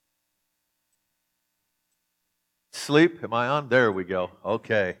asleep? Am I on? There we go.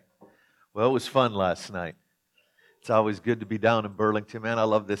 Okay. Well, it was fun last night. It's always good to be down in Burlington, man. I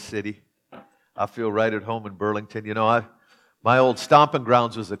love this city. I feel right at home in Burlington. You know, my old stomping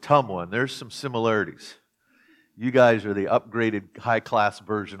grounds was Ottumwa, and there's some similarities. You guys are the upgraded high-class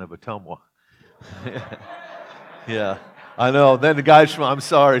version of Ottumwa. Yeah, I know. Then the guys from, I'm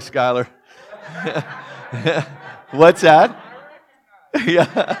sorry, Skylar. What's that?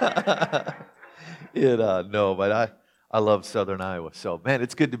 Yeah. No, but I love Southern Iowa. So, man,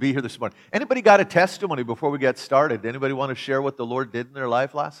 it's good to be here this morning. Anybody got a testimony before we get started? Anybody want to share what the Lord did in their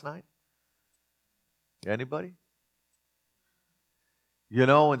life last night? Anybody? You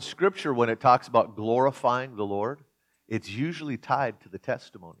know, in Scripture, when it talks about glorifying the Lord, it's usually tied to the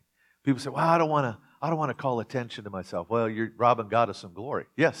testimony. People say, well, I don't want to call attention to myself. Well, you're robbing God of some glory.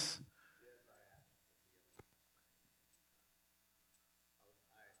 Yes.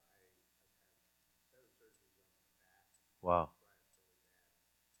 Wow.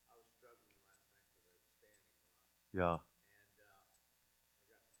 Yeah.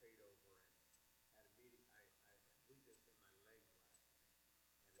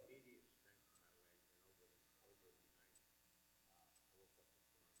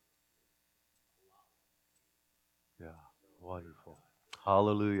 Yeah. Wonderful.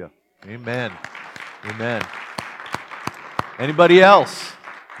 Hallelujah. Amen. Amen. Anybody else?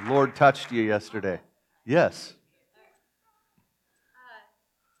 The Lord touched you yesterday. Yes.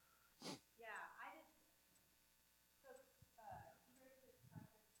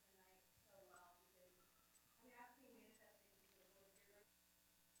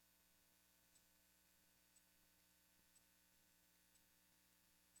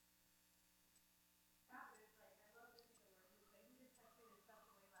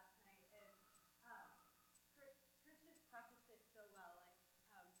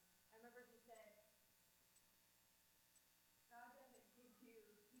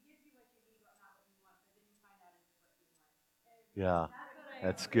 Yeah.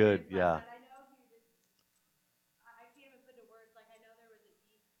 That's good. Yeah.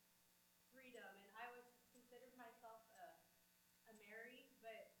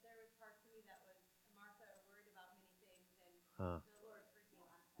 Huh.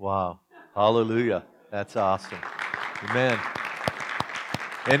 Wow. Hallelujah. That's awesome. Amen.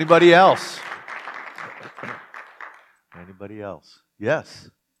 Anybody else? Anybody else? Yes.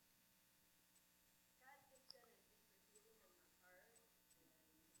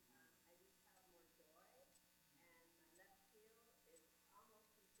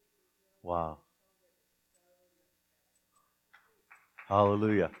 Wow.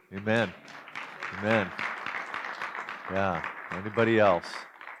 Hallelujah. Amen. Amen. Yeah. Anybody else?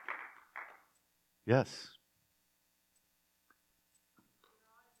 Yes.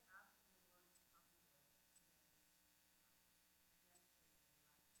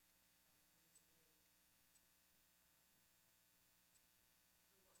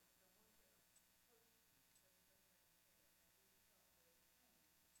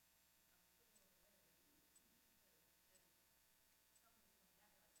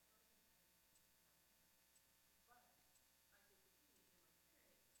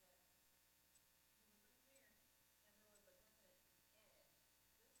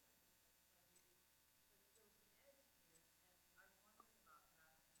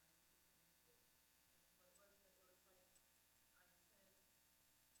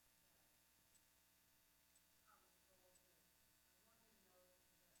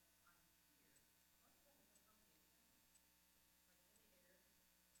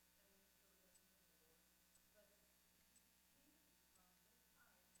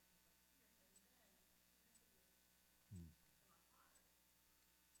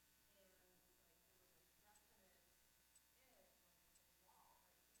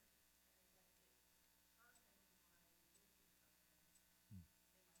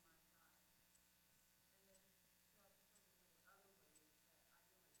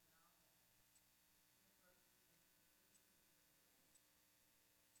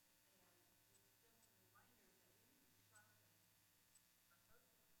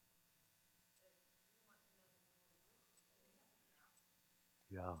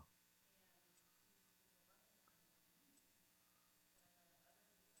 Yeah.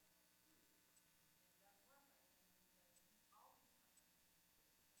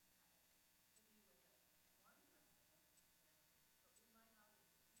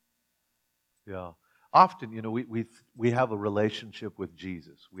 Yeah. Often, you know, we have a relationship with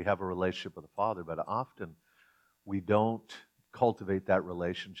Jesus. We have a relationship with the Father, but often we don't cultivate that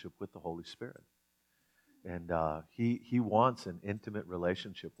relationship with the Holy Spirit. And He wants an intimate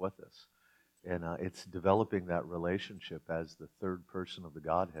relationship with us. And it's developing that relationship as the third person of the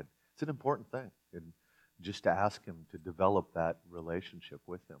Godhead. It's an important thing. And just to ask Him to develop that relationship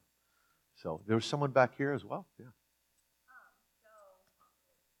with Him. So there was someone back here as well. Yeah.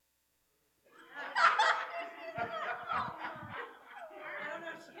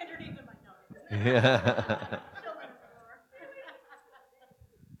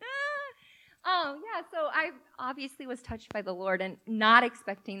 Yeah. So I obviously was touched by the Lord and not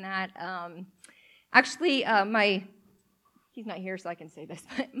expecting that. Actually, he's not here, so I can say this,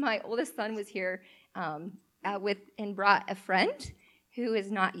 but my oldest son was here and brought a friend who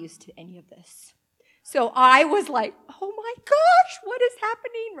is not used to any of this. So I was like, oh my gosh, what is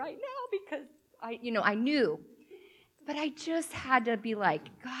happening right now? Because I knew. But I just had to be like,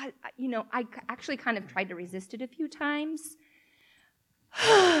 God, I actually kind of tried to resist it a few times.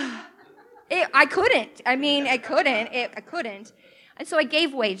 I couldn't. I couldn't. And so I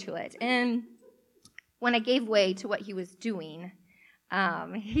gave way to it. And when I gave way to what he was doing,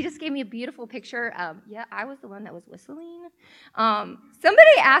 he just gave me a beautiful picture. I was the one that was whistling.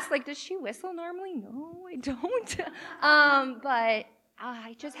 Somebody asked, does she whistle normally? No, I don't. But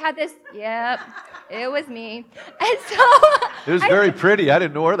I just had this, it was me. And so it was very pretty. I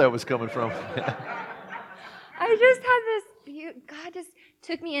didn't know where that was coming from. I just had this, God just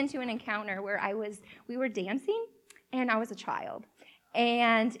took me into an encounter where we were dancing, and I was a child.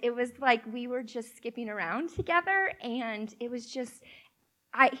 And it was like we were just skipping around together, and it was just,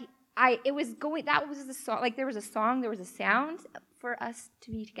 it was going, that was the song, there was a song, there was a sound for us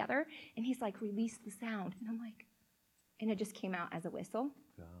to be together, and he's like, release the sound. And I'm like, and it just came out as a whistle.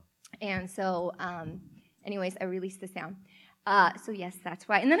 Yeah. And so, anyways, I released the sound. So yes, that's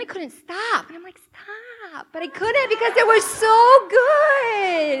why. And then I couldn't stop. And I'm like, stop. But I couldn't because it was so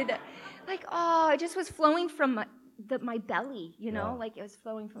good. It just was flowing from my belly, it was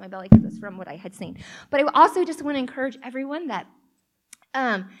flowing from my belly because it's from what I had seen. But I also just want to encourage everyone that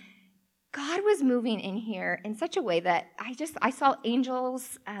God was moving in here in such a way that I saw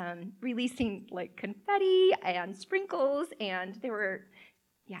angels releasing confetti and sprinkles, and there were,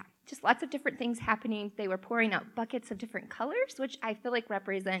 just lots of different things happening. They were pouring out buckets of different colors, which I feel like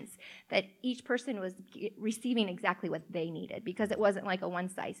represents that each person was receiving exactly what they needed, because it wasn't like a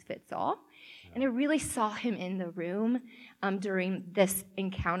one-size-fits-all. And I really saw him in the room during this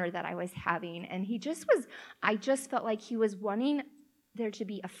encounter that I was having, and I just felt like he was wanting there to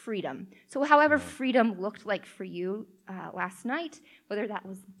be a freedom. So however freedom looked like for you last night, whether that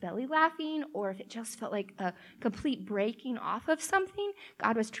was belly laughing or if it just felt like a complete breaking off of something,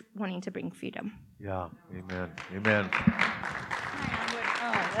 God was wanting to bring freedom. Yeah, amen.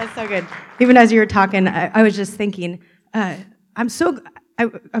 Oh, that's so good. Even as you were talking, I was just thinking, I'm so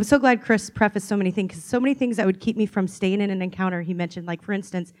glad Chris prefaced so many things, because so many things that would keep me from staying in an encounter he mentioned, for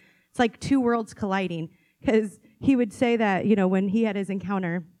instance, it's like two worlds colliding, because he would say that, when he had his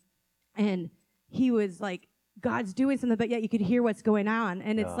encounter, and he was like, God's doing something, but yet you could hear what's going on,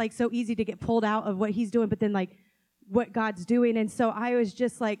 and it's so easy to get pulled out of what he's doing, but then what God's doing. And so I was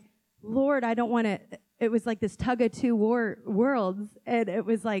just like, Lord, I don't want to. It was like this tug of two worlds, and it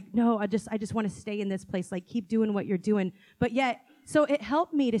was like, no, I just want to stay in this place, keep doing what you're doing. But yet, so it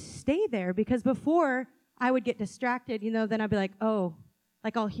helped me to stay there, because before I would get distracted, then I'd be like, oh.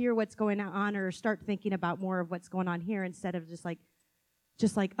 I'll hear what's going on or start thinking about more of what's going on here, instead of just like,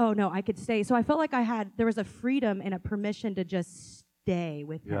 oh no, I could stay. So I felt like there was a freedom and a permission to just stay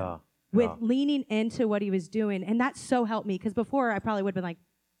with him, leaning into what he was doing. And that so helped me, because before I probably would have been like,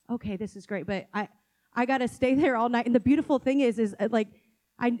 okay, this is great, but I got to stay there all night. And the beautiful thing is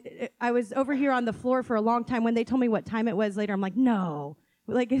I was over here on the floor for a long time. When they told me what time it was later, I'm like, no,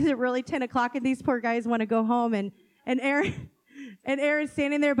 is it really 10 o'clock? And these poor guys want to go home, and Aaron's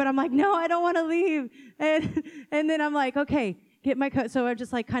standing there, but I'm like, no, I don't want to leave. And then I'm like, okay, get my coat. So I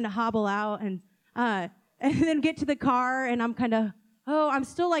just kind of hobble out and then get to the car, and I'm kind of, I'm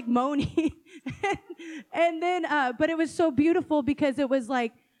still moaning. And then, but it was so beautiful, because it was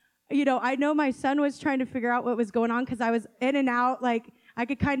I know my son was trying to figure out what was going on, because I was in and out, I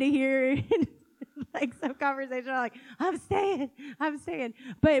could kind of hear some conversation, I'm staying.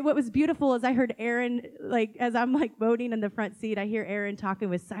 But what was beautiful is I heard Aaron, as I'm voting in the front seat, I hear Aaron talking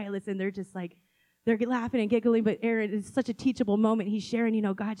with Silas, and they're just they're laughing and giggling, but Aaron, it's such a teachable moment. He's sharing,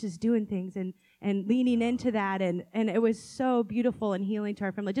 God's just doing things and leaning into that, and it was so beautiful and healing to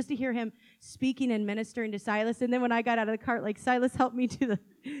our family, just to hear him speaking and ministering to Silas. And then when I got out of the cart, Silas helped me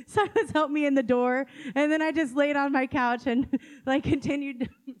in the door, and then I just laid on my couch and continued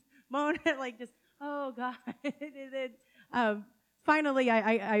moaning, just, oh God. And then finally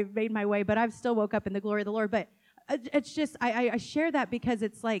I made my way, but I've still woke up in the glory of the Lord. But it's just, I share that because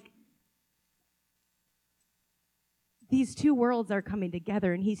it's these two worlds are coming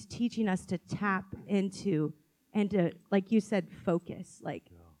together, and he's teaching us to tap into and to, like you said, focus, like,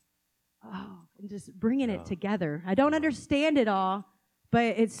 and just bringing it together. I don't understand it all, but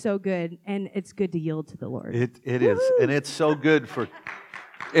it's so good, and it's good to yield to the Lord. It is, and it's so good for,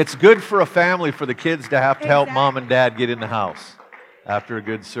 it's good for a family, for the kids to have to help mom and dad get in the house after a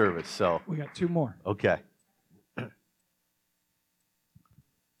good service. So We got two more. okay.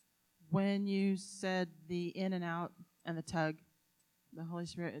 When you said the in and out and the tug, the Holy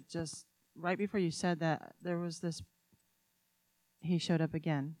Spirit, it just, right before you said that, there was this, he showed up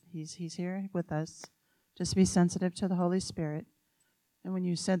again. He's here with us. Just be sensitive to the Holy Spirit. And when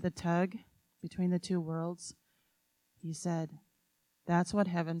you said the tug between the two worlds, he said, that's what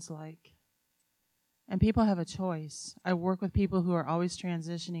heaven's like. And people have a choice. I work with people who are always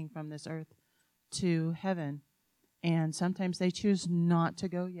transitioning from this earth to heaven. And sometimes they choose not to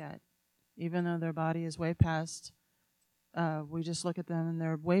go yet, even though their body is way past. We just look at them and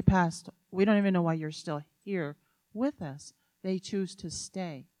they're way past. We don't even know why you're still here with us. They choose to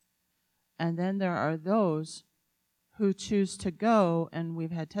stay. And then there are those who choose to go, and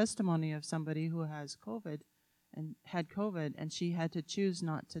we've had testimony of somebody who has COVID and had COVID, and she had to choose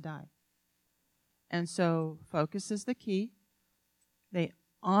not to die. And so focus is the key. They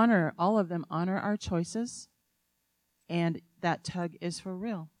honor, all of them honor our choices, and that tug is for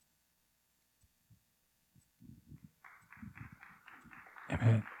real.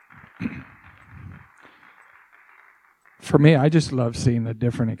 Amen. For me, I just love seeing the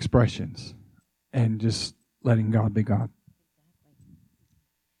different expressions and just letting God be God.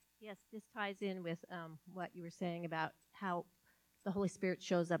 Yes, this ties in with what you were saying about how the Holy Spirit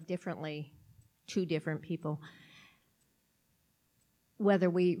shows up differently to different people. Whether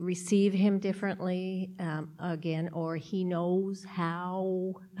we receive him differently, again, or he knows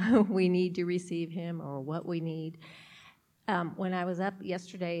how we need to receive him or what we need. When I was up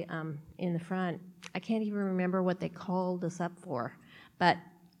yesterday in the front, I can't even remember what they called us up for, but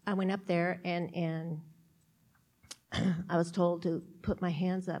I went up there and I was told to put my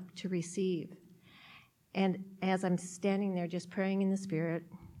hands up to receive. And as I'm standing there just praying in the Spirit,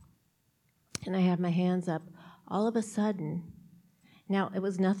 and I have my hands up, all of a sudden, now it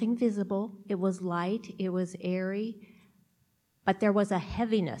was nothing visible, it was light, it was airy, but there was a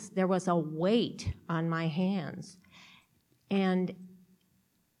heaviness, there was a weight on my hands. And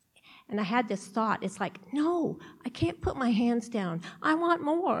I had this thought, it's like, no, I can't put my hands down. I want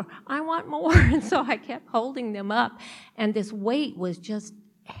more. And so I kept holding them up. And this weight was just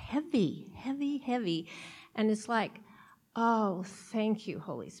heavy. And it's like, oh, thank you,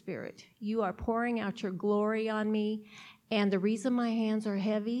 Holy Spirit. You are pouring out your glory on me. And the reason my hands are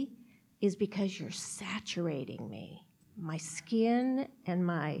heavy is because you're saturating me. My skin and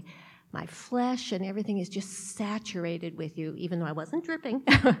my flesh and everything is just saturated with you, even though I wasn't dripping.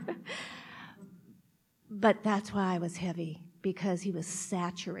 But that's why I was heavy, because he was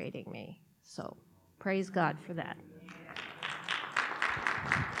saturating me. So praise God for that.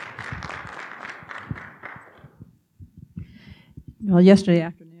 Well, yesterday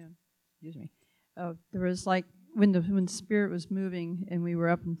afternoon, there was like when the Spirit was moving, and we were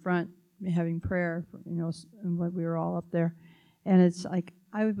up in front having prayer, and we were all up there, and it's like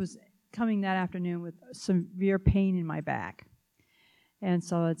I was coming that afternoon with severe pain in my back, and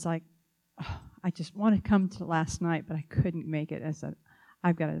so it's like I just wanted to come to last night, but I couldn't make it. I said,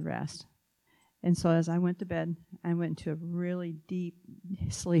 I've got to rest. And so as I went to bed, I went into a really deep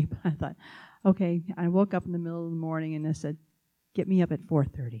sleep. I thought, okay, I woke up in the middle of the morning and I said, get me up at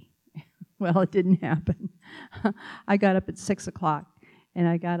 4:30. Well, it didn't happen. I got up at 6 o'clock, and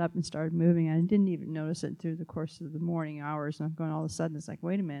I got up and started moving. I didn't even notice it through the course of the morning hours, and I'm going, all of a sudden, it's like,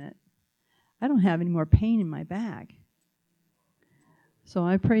 wait a minute. I don't have any more pain in my back. So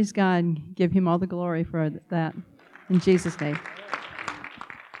I praise God and give him all the glory for that. In Jesus' name.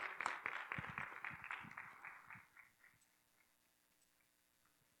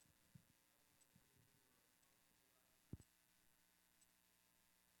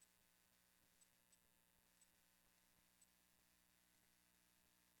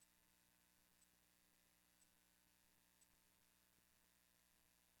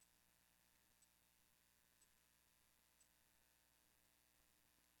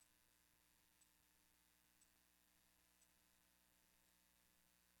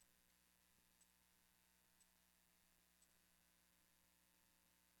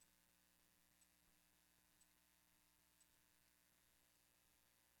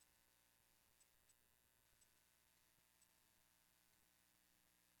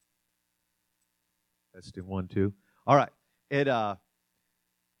 Testing 1, 2. All right.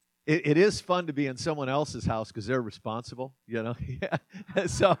 it is fun to be in someone else's house because they're responsible, you know. Yeah.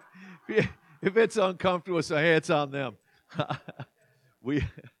 So if it's uncomfortable, say, hey, it's on them.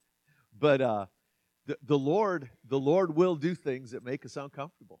 But the Lord will do things that make us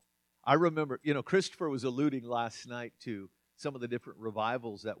uncomfortable. I remember, Christopher was alluding last night to some of the different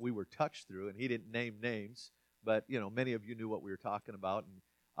revivals that we were touched through, and he didn't name names, but many of you knew what we were talking about. And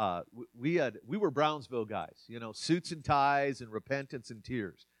we were Brownsville guys, suits and ties and repentance and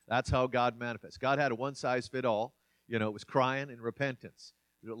tears. That's how God manifests. God had a one-size-fit-all. It was crying and repentance.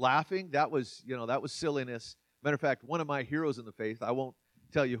 Laughing, that was silliness. Matter of fact, one of my heroes in the faith, I won't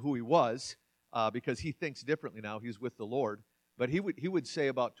tell you who he was because he thinks differently now. He's with the Lord. But he would say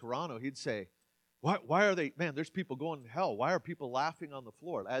about Toronto, he'd say, why are they, man, there's people going to hell. Why are people laughing on the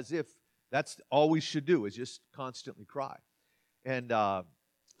floor? As if that's all we should do is just constantly cry. And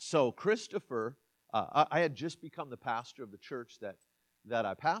so Christopher, I had just become the pastor of the church that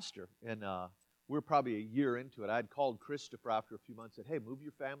I pastor. And we were probably a year into it. I had called Christopher after a few months and said, hey, move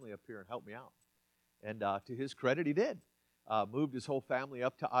your family up here and help me out. And to his credit, he did. Moved his whole family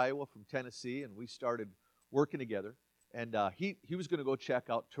up to Iowa from Tennessee, and we started working together. And he was going to go check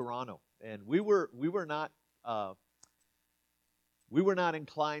out Toronto, and we were not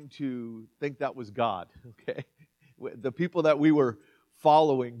inclined to think that was God. Okay, the people that we were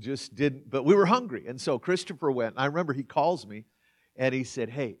following just didn't. But we were hungry, and so Christopher went. I remember he calls me, and he said,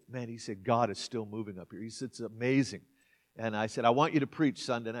 "Hey, man," he said, "God is still moving up here." He said, "It's amazing." And I said, "I want you to preach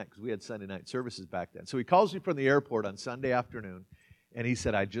Sunday night," because we had Sunday night services back then. So he calls me from the airport on Sunday afternoon, and he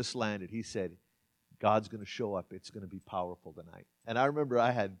said, "I just landed." He said, "God's going to show up. It's going to be powerful tonight." And I remember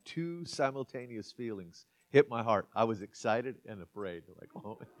I had two simultaneous feelings hit my heart. I was excited and afraid. Like,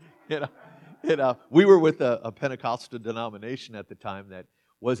 oh, we were with a Pentecostal denomination at the time that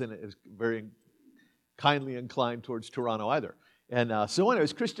wasn't as very kindly inclined towards Toronto either. And so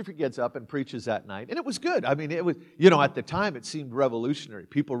anyways, Christopher gets up and preaches that night. And it was good. I mean, it was, at the time it seemed revolutionary.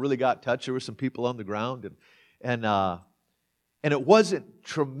 People really got touched. There were some people on the ground. And it wasn't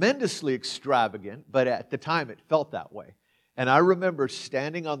tremendously extravagant, but at the time it felt that way. And I remember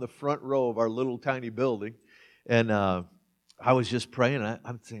standing on the front row of our little tiny building, and I was just praying.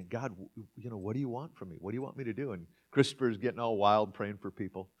 I'm saying, God, what do you want from me? What do you want me to do? And Christopher's getting all wild praying for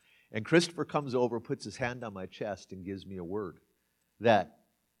people. And Christopher comes over, puts his hand on my chest, and gives me a word that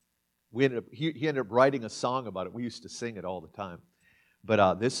he ended up writing a song about it. We used to sing it all the time.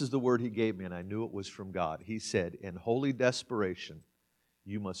 But this is the word he gave me, and I knew it was from God. He said, "In holy desperation,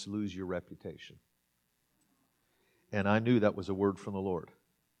 you must lose your reputation." And I knew that was a word from the Lord.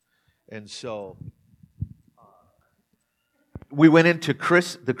 And so we went into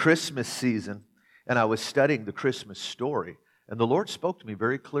the Christmas season, and I was studying the Christmas story. And the Lord spoke to me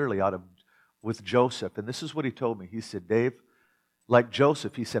very clearly with Joseph. And this is what he told me. He said, "Dave, like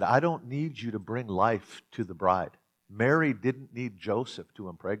Joseph," he said, "I don't need you to bring life to the bride. Mary didn't need Joseph to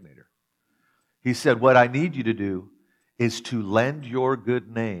impregnate her." He said, "What I need you to do is to lend your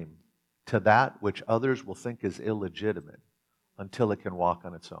good name to that which others will think is illegitimate until it can walk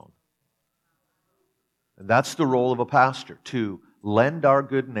on its own." And that's the role of a pastor, to lend our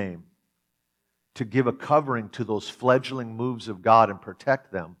good name, to give a covering to those fledgling moves of God and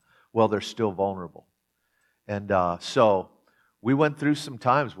protect them while they're still vulnerable. And so we went through some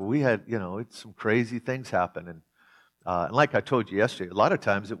times where we had, some crazy things happen. And like I told you yesterday, a lot of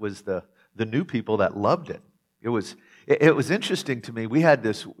times it was the new people that loved it. It was interesting to me. We had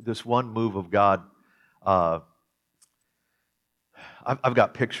this one move of God. I've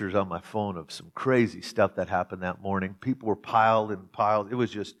got pictures on my phone of some crazy stuff that happened that morning. People were piled and piled. It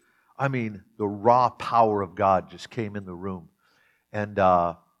was just, the raw power of God just came in the room. And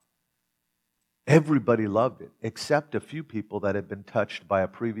everybody loved it, except a few people that had been touched by a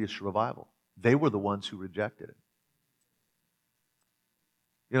previous revival. They were the ones who rejected it.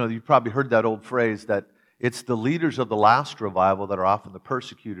 You've probably heard that old phrase that it's the leaders of the last revival that are often the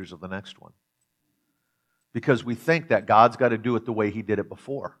persecutors of the next one. Because we think that God's got to do it the way He did it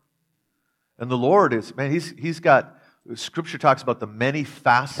before. And the Lord is, He's got, Scripture talks about the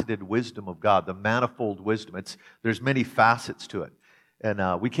many-faceted wisdom of God, the manifold wisdom. There's many facets to it.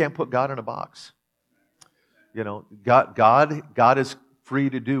 And we can't put God in a box. God is free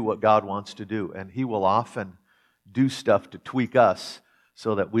to do what God wants to do. And He will often do stuff to tweak us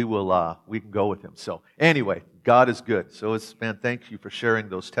so that we can go with Him. So anyway, God is good. So thank you for sharing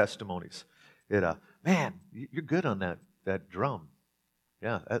those testimonies. You're good on that drum.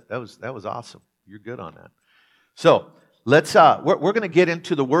 Yeah, that was awesome. You're good on that. So let's we're going to get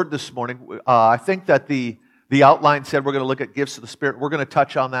into the Word this morning. I think that the outline said we're going to look at gifts of the Spirit. We're going to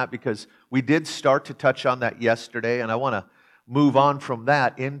touch on that because we did start to touch on that yesterday, and I want to move on from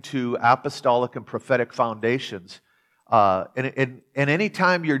that into apostolic and prophetic foundations. And any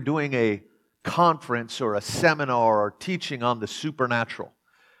time you're doing a conference or a seminar or teaching on the supernatural,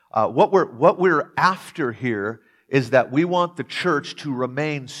 what we're after here is that we want the church to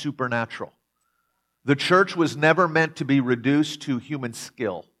remain supernatural. The church was never meant to be reduced to human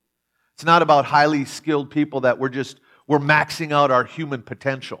skill. It's not about highly skilled people that we're maxing out our human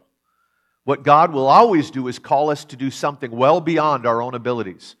potential. What God will always do is call us to do something well beyond our own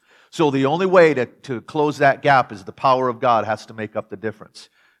abilities. So the only way to close that gap is the power of God has to make up the difference.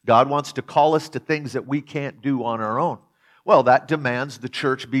 God wants to call us to things that we can't do on our own. Well, that demands the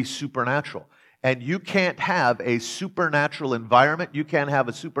church be supernatural. And you can't have a supernatural environment. You can't have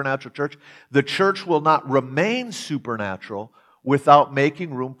a supernatural church. The church will not remain supernatural without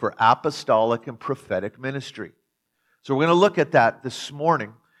making room for apostolic and prophetic ministry. So we're going to look at that this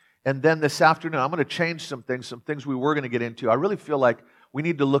morning. And then this afternoon, I'm going to change some things we were going to get into. I really feel like we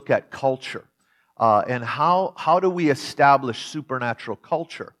need to look at culture. And how do we establish supernatural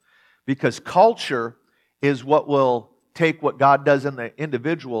culture? Because culture is what will take what God does in the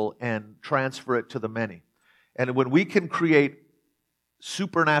individual and transfer it to the many. And when we can create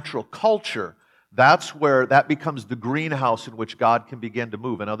supernatural culture, that's where that becomes the greenhouse in which God can begin to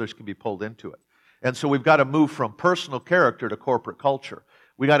move and others can be pulled into it. And so we've got to move from personal character to corporate culture.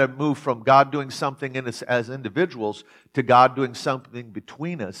 We got to move from God doing something in us as individuals to God doing something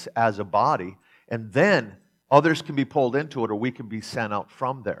between us as a body. And then others can be pulled into it or we can be sent out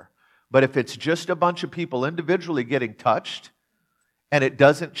from there. But if it's just a bunch of people individually getting touched and it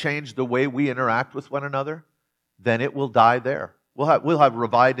doesn't change the way we interact with one another, then it will die there. We'll have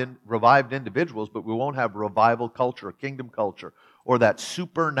revived individuals, but we won't have revival culture or kingdom culture or that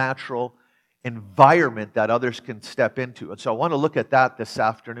supernatural environment that others can step into. And so I want to look at that this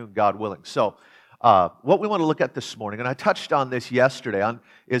afternoon, God willing. So what we want to look at this morning, and I touched on this yesterday,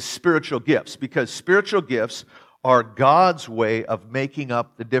 is spiritual gifts, because spiritual gifts are God's way of making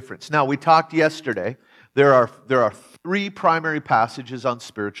up the difference. Now, we talked yesterday, there are three primary passages on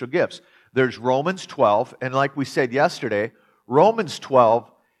spiritual gifts. There's Romans 12, and like we said yesterday, Romans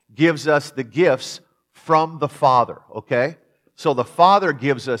 12 gives us the gifts from the Father, okay? So the Father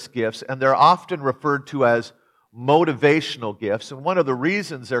gives us gifts, and they're often referred to as motivational gifts. And one of the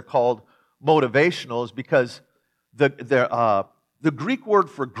reasons they're called motivational is because the Greek word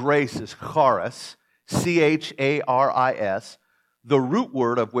for grace is charis, C-H-A-R-I-S, the root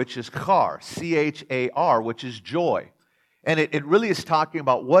word of which is char, C-H-A-R, which is joy. And it really is talking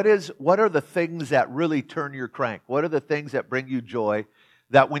about what are the things that really turn your crank? What are the things that bring you joy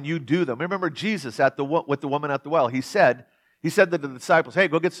that when you do them? Remember Jesus with the woman at the well, he said to the disciples, hey,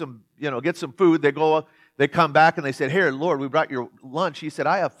 go get some food. They come back and they said, here, Lord, we brought your lunch. He said,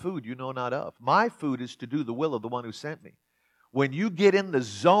 I have food you know not of. My food is to do the will of the one who sent me. When you get in the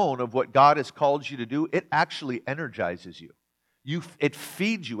zone of what God has called you to do, it actually energizes you. It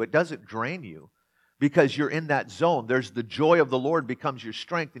feeds you. It doesn't drain you because you're in that zone. There's the joy of the Lord becomes your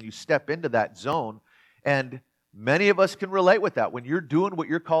strength, and you step into that zone. And many of us can relate with that. When you're doing what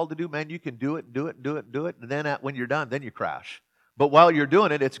you're called to do, man, you can do it, and then when you're done, then you crash. But while you're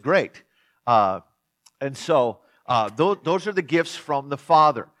doing it, it's great. And so those are the gifts from the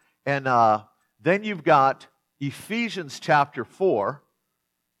Father. And then you've got Ephesians chapter 4,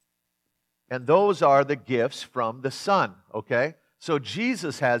 and those are the gifts from the Son, okay? So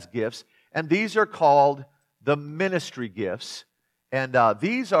Jesus has gifts, and these are called the ministry gifts, and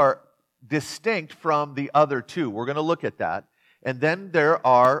these are distinct from the other two. We're going to look at that. And then there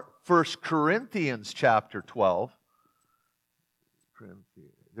are 1 Corinthians chapter 12.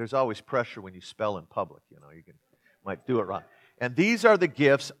 There's always pressure when you spell in public, you might do it wrong. And these are the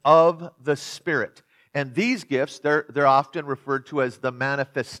gifts of the Spirit. And these gifts, they're often referred to as the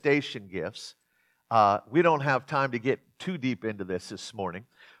manifestation gifts. We don't have time to get too deep into this morning,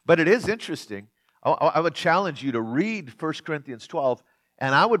 but it is interesting. I would challenge you to read 1 Corinthians 12,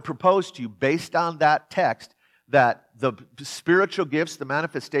 and I would propose to you, based on that text, that the spiritual gifts, the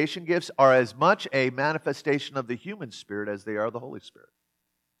manifestation gifts, are as much a manifestation of the human spirit as they are the Holy Spirit.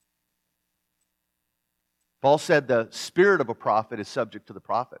 Paul said the spirit of a prophet is subject to the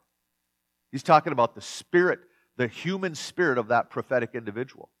prophet. He's talking about the spirit, the human spirit of that prophetic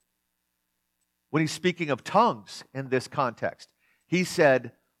individual. When he's speaking of tongues in this context, he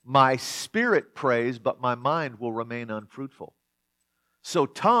said, my spirit prays, but my mind will remain unfruitful. So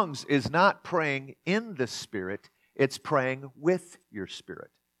tongues is not praying in the Spirit, it's praying with your spirit.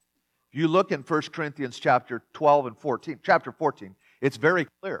 If you look in 1 Corinthians chapter 12 and 14, chapter 14, it's very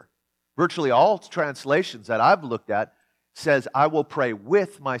clear. Virtually all translations that I've looked at says, I will pray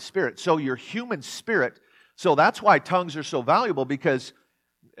with my spirit. So your human spirit, So that's why tongues are so valuable, because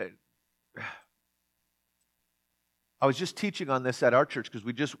I was just teaching on this at our church, because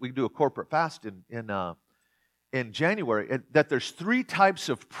we do a corporate fast in January, that there's 3 types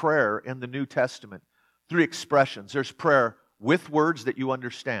of prayer in the New Testament, 3 expressions. There's prayer with words that you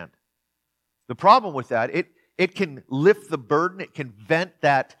understand. The problem with that, it can lift the burden, it can vent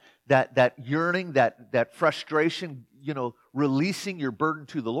that yearning, that frustration, releasing your burden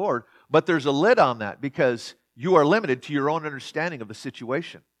to the Lord, but there's a lid on that, because you are limited to your own understanding of the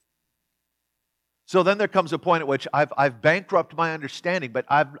situation. So then there comes a point at which I've bankrupted my understanding, but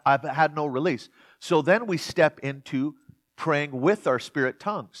I've had no release. So then we step into praying with our spirit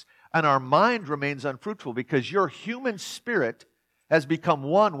tongues. And our mind remains unfruitful, because your human spirit has become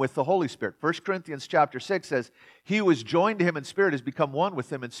one with the Holy Spirit. 1 Corinthians chapter 6 says, he who is joined to him in spirit has become one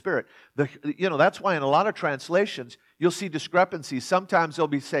with him in spirit. That's why in a lot of translations, you'll see discrepancies. Sometimes they'll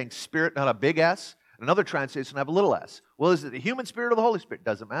be saying spirit, not a big S. Another translation have a little s. Well, is it the human spirit or the Holy Spirit?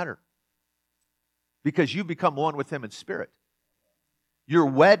 Doesn't matter. Because you become one with him in spirit. You're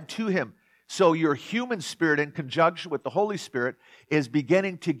wed to him. So your human spirit, in conjunction with the Holy Spirit, is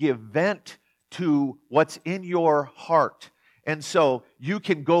beginning to give vent to what's in your heart. And so you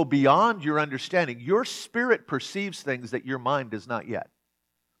can go beyond your understanding. Your spirit perceives things that your mind does not yet.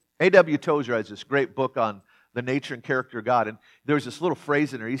 A.W. Tozer has this great book on the nature and character of God. And there's this little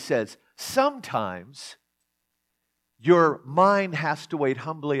phrase in there. He says, sometimes your mind has to wait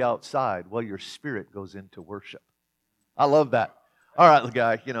humbly outside while your spirit goes into worship. I love that. All right,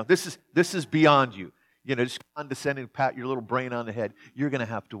 guy, this is beyond you. Just condescending, pat your little brain on the head. You're going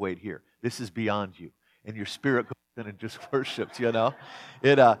to have to wait here. This is beyond you. And your spirit goes in and just worships,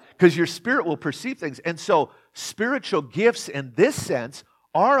 because your spirit will perceive things. And so spiritual gifts in this sense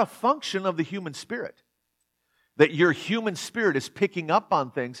are a function of the human spirit. That your human spirit is picking up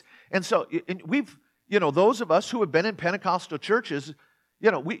on things. And so we've, those of us who have been in Pentecostal churches,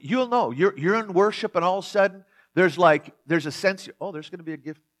 you'll know, you're in worship and all of a sudden there's a sense, there's going to be a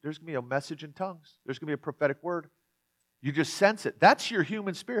gift, there's going to be a message in tongues, there's going to be a prophetic word. You just sense it. That's your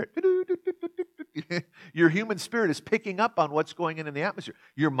human spirit. Your human spirit is picking up on what's going in the atmosphere.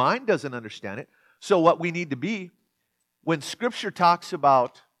 Your mind doesn't understand it. So what we need to be, when Scripture talks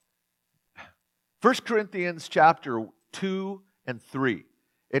about 1 Corinthians chapter 2 and 3,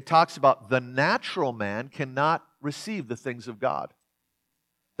 it talks about the natural man cannot receive the things of God.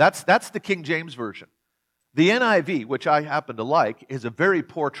 That's the King James Version. The NIV, which I happen to like, is a very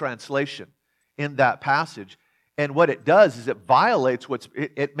poor translation in that passage. And what it does is it violates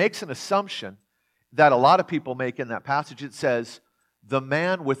it makes an assumption that a lot of people make in that passage. It says, the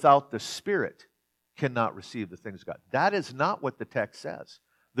man without the Spirit cannot receive the things of God. That is not what the text says.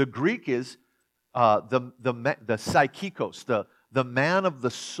 The Greek is the psychikos, the man of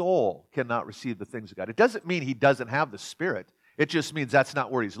the soul cannot receive the things of God. It doesn't mean he doesn't have the Spirit. It just means that's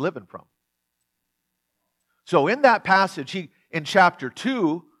not where he's living from. So in that passage, in chapter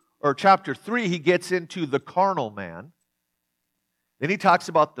 2 or chapter 3, he gets into the carnal man. Then he talks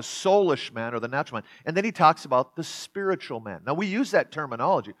about the soulish man or the natural man. And then he talks about the spiritual man. Now we use that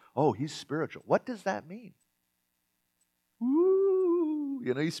terminology. Oh, he's spiritual. What does that mean? Ooh,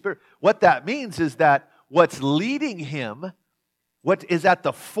 he's spiritual. What that means is that what's leading him, what is at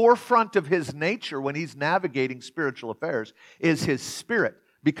the forefront of his nature when he's navigating spiritual affairs, is his spirit,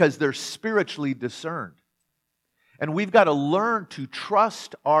 because they're spiritually discerned. And we've got to learn to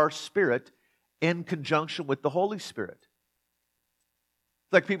trust our spirit in conjunction with the Holy Spirit.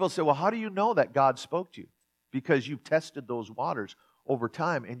 Like people say, well, how do you know that God spoke to you? Because you've tested those waters over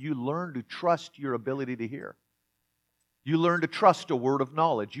time and you learn to trust your ability to hear. You learn to trust a word of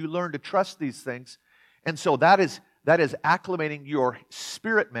knowledge. You learn to trust these things. And so that is acclimating your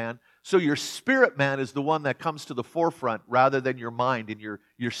spirit man. So your spirit man is the one that comes to the forefront rather than your mind, and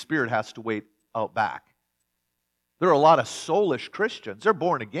your spirit has to wait out back. There are a lot of soulish Christians. They're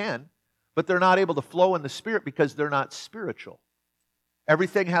born again, but they're not able to flow in the Spirit because they're not spiritual.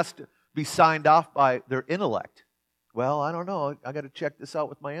 Everything has to be signed off by their intellect. Well, I don't know. I got to check this out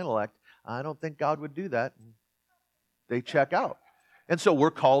with my intellect. I don't think God would do that. And they check out. And so we're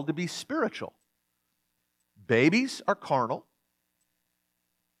called to be spiritual. Babies are carnal.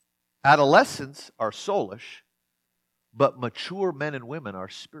 Adolescents are soulish. But mature men and women are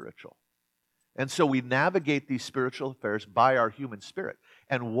spiritual. And so we navigate these spiritual affairs by our human spirit.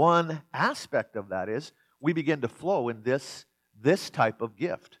 And one aspect of that is we begin to flow in this type of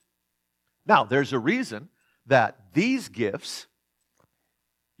gift. Now, there's a reason that these gifts,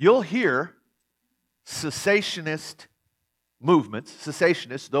 you'll hear cessationist movements,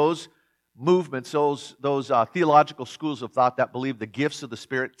 those movements, those theological schools of thought that believe the gifts of the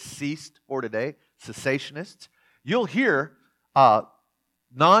Spirit ceased for today. cessationists. You'll hear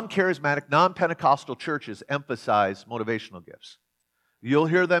non-charismatic, non-Pentecostal churches emphasize motivational gifts. You'll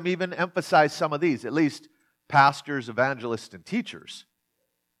hear them even emphasize some of these, at least pastors, evangelists, and teachers.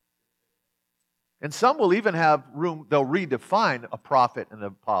 And some will even have room, they'll redefine a prophet and an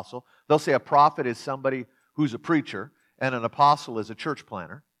apostle. They'll say a prophet is somebody who's a preacher, and an apostle is a church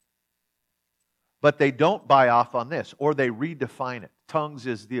planner. But they don't buy off on this, or they redefine it. Tongues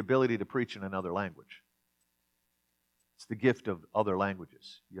is the ability to preach in another language. It's the gift of other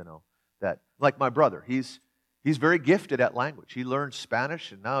languages, that, like my brother, he's very gifted at language. He learned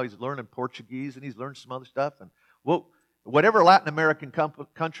Spanish, and now he's learning Portuguese, and he's learned some other stuff. And whatever Latin American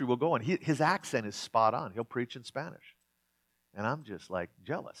country we'll go in, his accent is spot on. He'll preach in Spanish. And I'm just like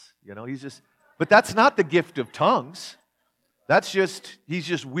jealous, but that's not the gift of tongues. He's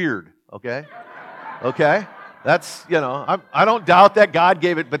just weird, okay? Okay? That's, I don't doubt that God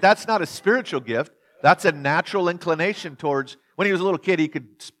gave it, but that's not a spiritual gift. That's a natural inclination towards, when he was a little kid, he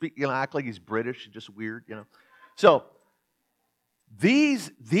could speak, act like he's British, just weird, So, these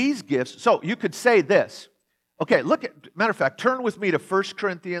gifts, so you could say this. Okay, matter of fact, turn with me to 1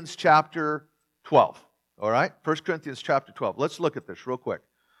 Corinthians chapter 12, all right? 1 Corinthians chapter 12. Let's look at this real quick.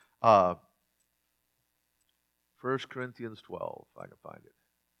 1 Corinthians 12, if I can find it.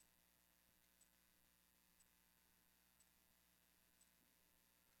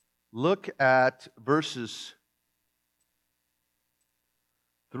 Look at verses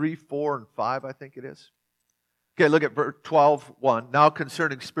 3, 4, and 5, I think it is. Okay, look at 12:1. Now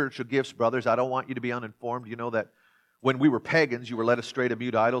concerning spiritual gifts, brothers, I don't want you to be uninformed. You know that when we were pagans, you were led astray to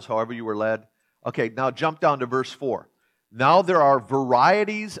mute idols, however you were led. Okay, now jump down to verse 4. Now there are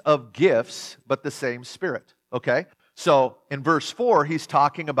varieties of gifts, but the same Spirit. Okay, so in verse 4, he's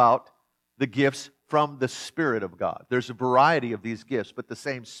talking about the gifts from the Spirit of God. There's a variety of these gifts, but the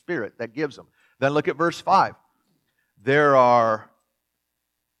same Spirit that gives them. Then look at verse 5. There are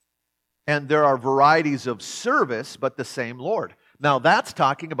varieties of service, but the same Lord. Now that's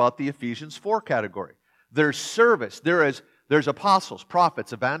talking about the Ephesians 4 category. There's service. There's apostles,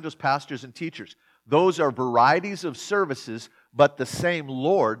 prophets, evangelists, pastors, and teachers. Those are varieties of services, but the same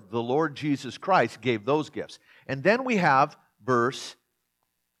Lord, the Lord Jesus Christ, gave those gifts. And then we have verse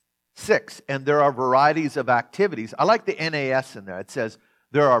 6, and there are varieties of activities. I like the NAS in there. It says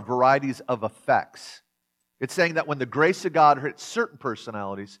there are varieties of effects. It's saying that when the grace of God hits certain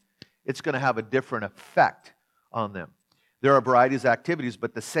personalities, it's going to have a different effect on them. There are varieties of activities,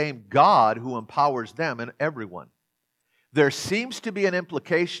 but the same God who empowers them and everyone. There seems to be an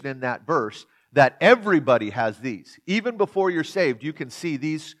implication in that verse that everybody has these. Even before you're saved, you can see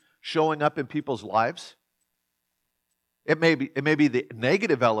these showing up in people's lives. It may be the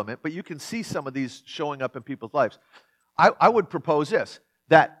negative element, but you can see some of these showing up in people's lives. I would propose this,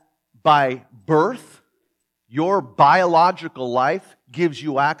 that by birth, your biological life gives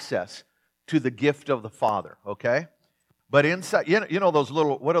you access to the gift of the Father, okay? But inside, you know those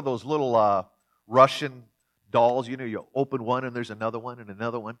little, what are those little Russian dolls? You open one and there's another one and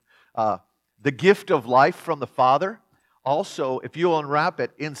another one. The gift of life from the Father. Also, if you unwrap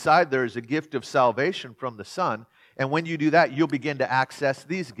it, inside there is a gift of salvation from the Son. And when you do that, you'll begin to access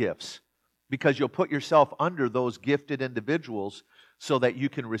these gifts because you'll put yourself under those gifted individuals so that you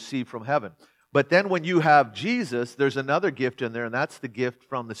can receive from heaven. But then when you have Jesus, there's another gift in there, and that's the gift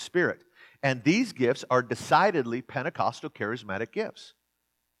from the Spirit. And these gifts are decidedly Pentecostal charismatic gifts.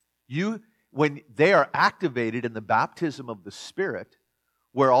 When they are activated in the baptism of the Spirit,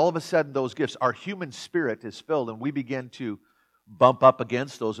 where all of a sudden those gifts, our human spirit is filled, and we begin to bump up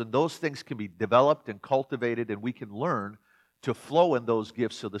against those, and those things can be developed and cultivated, and we can learn to flow in those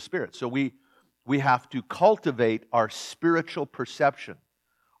gifts of the Spirit. So we have to cultivate our spiritual perception,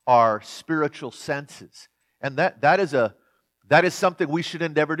 our spiritual senses. And that is something we should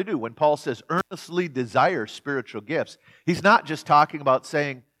endeavor to do. When Paul says, earnestly desire spiritual gifts, he's not just talking about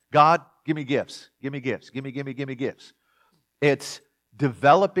saying, God, give me gifts, give me gifts, give me gifts. It's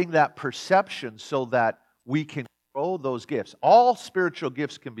developing that perception so that we can grow those gifts. All spiritual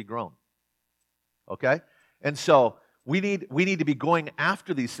gifts can be grown. Okay? And so we need to be going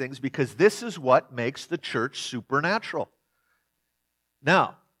after these things because this is what makes the church supernatural.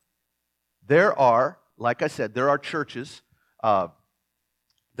 Now, there are, like I said, there are churches that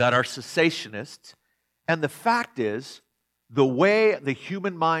are cessationists, and the fact is, the way the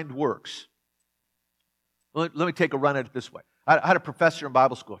human mind works. Let me take a run at it this way. I had a professor in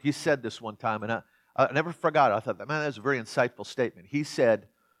Bible school. He said this one time, and I never forgot it. I thought, man, that's a very insightful statement. He said,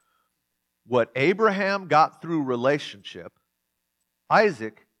 what Abraham got through relationship,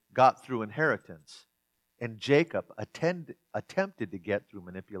 Isaac got through inheritance, and Jacob attempted to get through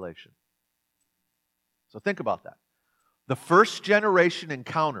manipulation. So think about that. The first generation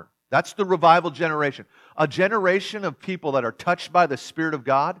encounter, that's the revival generation. A generation of people that are touched by the Spirit of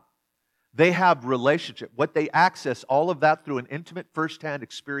God, they have relationship. What they access, all of that through an intimate, firsthand,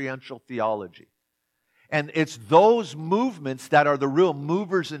 experiential theology. And it's those movements that are the real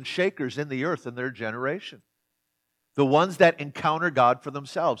movers and shakers in the earth in their generation. The ones that encounter God for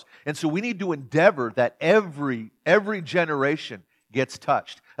themselves. And so we need to endeavor that every generation gets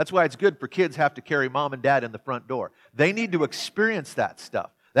touched. That's why it's good for kids have to carry mom and dad in the front door. They need to experience that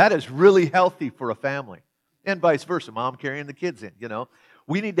stuff. That is really healthy for a family. And vice versa, mom carrying the kids in,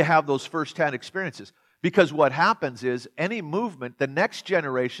 We need to have those first-hand experiences. Because what happens is any movement, the next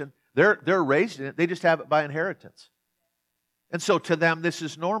generation, they're raised in it. They just have it by inheritance. And so to them, this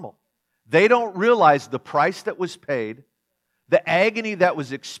is normal. They don't realize the price that was paid, the agony that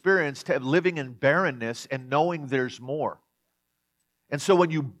was experienced living in barrenness and knowing there's more. And so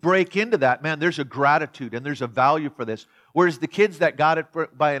when you break into that, man, there's a gratitude and there's a value for this. Whereas the kids that got it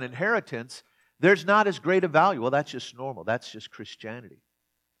by an inheritance, there's not as great a value. Well, that's just normal. That's just Christianity.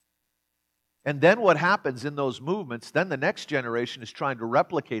 And then what happens in those movements, then the next generation is trying to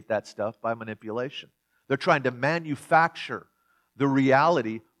replicate that stuff by manipulation. They're trying to manufacture the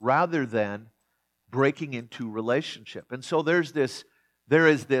reality rather than breaking into relationship. And so there is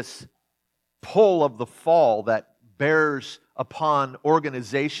this pull of the fall that bears upon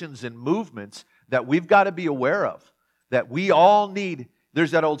organizations and movements that we've got to be aware of. That we all need,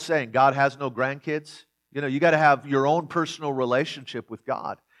 there's that old saying, God has no grandkids. You got to have your own personal relationship with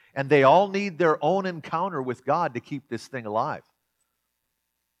God. And they all need their own encounter with God to keep this thing alive.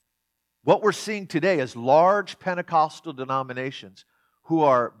 What we're seeing today is large Pentecostal denominations who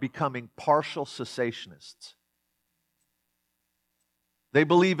are becoming partial cessationists. They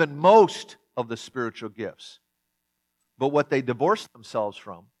believe in most of the spiritual gifts. But what they divorce themselves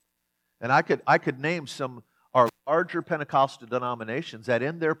from, and I could name some are larger Pentecostal denominations that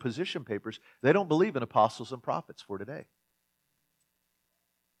in their position papers, they don't believe in apostles and prophets for today.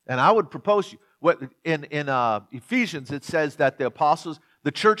 And I would propose to you, in Ephesians it says that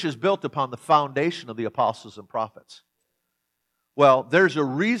the church is built upon the foundation of the apostles and prophets. Well, there's a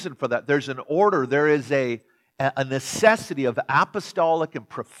reason for that. There's an order. There is a necessity of apostolic and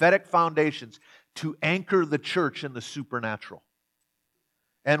prophetic foundations to anchor the church in the supernatural.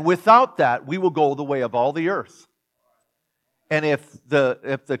 And without that, we will go the way of all the earth. And if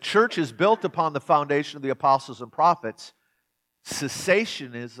the church is built upon the foundation of the apostles and prophets,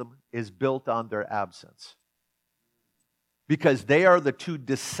 cessationism is built on their absence. Because they are the two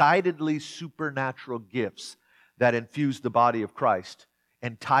decidedly supernatural gifts that infuse the body of Christ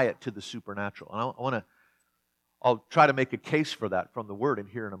and tie it to the supernatural. And I'll try to make a case for that from the Word in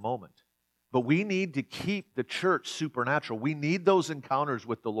here in a moment. But we need to keep the church supernatural. We need those encounters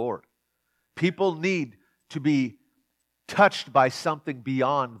with the Lord. People need to be touched by something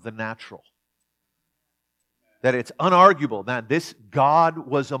beyond the natural. That it's unarguable that this God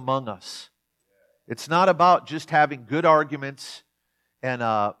was among us. It's not about just having good arguments and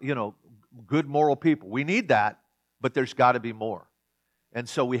good moral people. We need that, but there's got to be more. And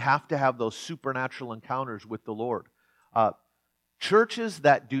so we have to have those supernatural encounters with the Lord. Churches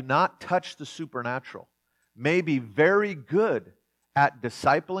that do not touch the supernatural may be very good at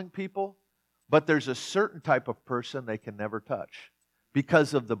discipling people, but there's a certain type of person they can never touch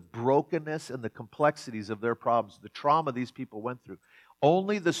because of the brokenness and the complexities of their problems, the trauma these people went through.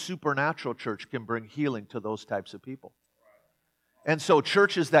 Only the supernatural church can bring healing to those types of people. And so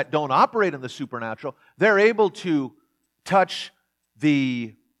churches that don't operate in the supernatural, they're able to touch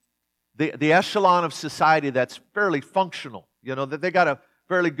the echelon of society that's fairly functional. That they got a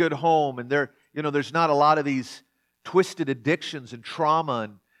fairly good home, and there's not a lot of these twisted addictions and trauma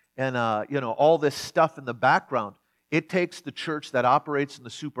and all this stuff in the background. It takes the church that operates in the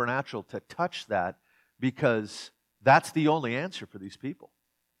supernatural to touch that, because that's the only answer for these people.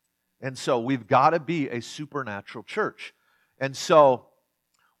 And so we've got to be a supernatural church. And so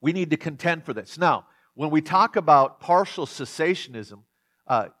we need to contend for this. Now, when we talk about partial cessationism,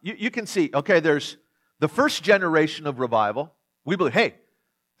 you can see, okay, there's the first generation of revival. We believe, hey,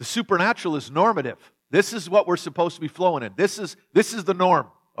 the supernatural is normative. This is what we're supposed to be flowing in. This is the norm,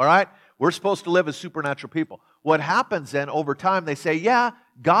 all right? We're supposed to live as supernatural people. What happens then over time, they say, yeah,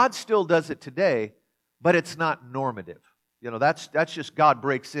 God still does it today, but it's not normative. That's just God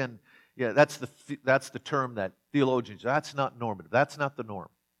breaks in. Yeah, that's the term that theologians, that's not normative. That's not the norm.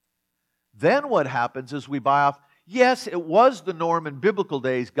 Then what happens is we buy off, yes, it was the norm in biblical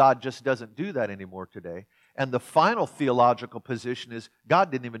days. God just doesn't do that anymore today. And the final theological position is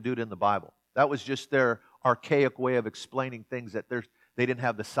God didn't even do it in the Bible. That was just their archaic way of explaining things that they didn't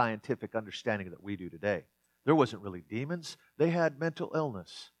have the scientific understanding that we do today. There wasn't really demons. They had mental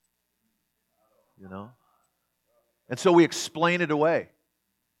illness. You know? And so we explain it away.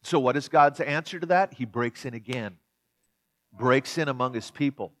 So what is God's answer to that? He breaks in again. Breaks in among His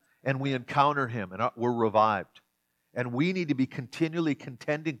people. And we encounter Him and we're revived. And we need to be continually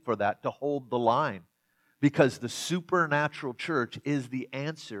contending for that, to hold the line. Because the supernatural church is the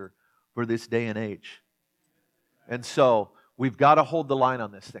answer for this day and age. And so we've got to hold the line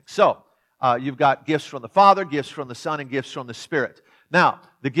on this thing. So you've got gifts from the Father, gifts from the Son, and gifts from the Spirit. Now,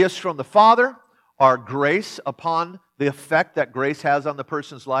 the gifts from the Father are grace upon the effect that grace has on the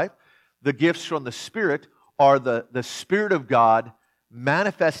person's life. The gifts from the Spirit are the Spirit of God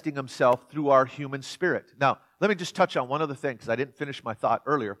manifesting Himself through our human spirit. Now, let me just touch on one other thing because I didn't finish my thought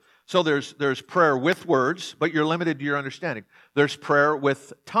earlier. So there's prayer with words, but you're limited to your understanding. There's prayer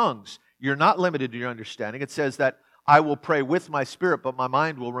with tongues. You're not limited to your understanding. It says that I will pray with my spirit, but my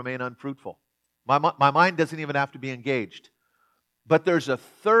mind will remain unfruitful. My mind doesn't even have to be engaged. But there's a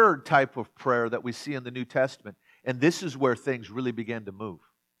third type of prayer that we see in the New Testament, and this is where things really begin to move.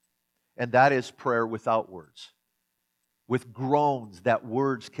 And that is prayer without words, with groans that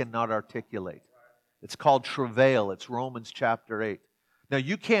words cannot articulate. It's called travail. It's Romans chapter 8. Now,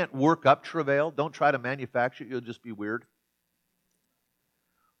 you can't work up travail. Don't try to manufacture it. You'll just be weird.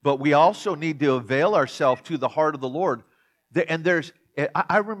 But we also need to avail ourselves to the heart of the Lord. And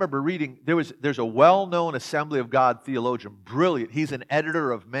I remember reading, there's a well-known Assembly of God theologian, brilliant. He's an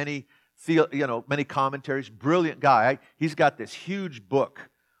editor of many commentaries, brilliant guy. He's got this huge book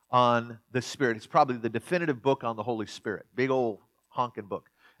on the Spirit. It's probably the definitive book on the Holy Spirit, big old honking book.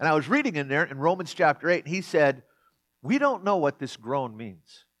 And I was reading in there in Romans chapter 8, and he said, we don't know what this groan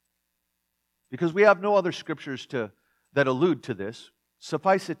means because we have no other scriptures that allude to this.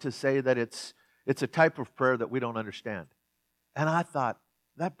 Suffice it to say that it's a type of prayer that we don't understand. And I thought,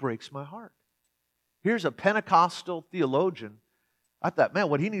 that breaks my heart. Here's a Pentecostal theologian. I thought, man,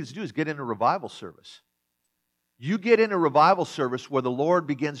 what he needs to do is get in a revival service. You get in a revival service where the Lord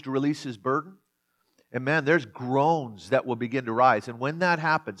begins to release His burden, and man, there's groans that will begin to rise. And when that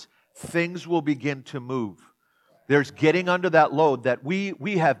happens, things will begin to move. There's getting under that load that we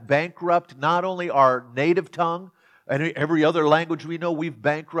have bankrupt not only our native tongue and every other language we know, we've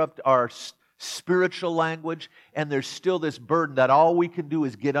bankrupt our spiritual language, and there's still this burden that all we can do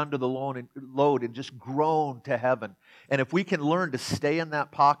is get under the load and just groan to heaven. And if we can learn to stay in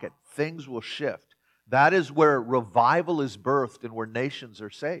that pocket, things will shift. That is where revival is birthed and where nations are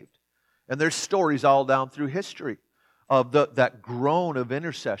saved. And there's stories all down through history of that groan of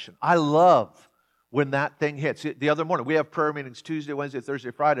intercession. I love when that thing hits. The other morning, we have prayer meetings Tuesday, Wednesday,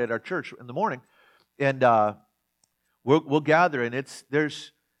 Thursday, Friday at our church in the morning. And we'll gather, and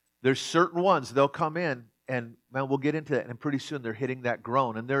there's certain ones, they'll come in, and man, we'll get into that, and pretty soon they're hitting that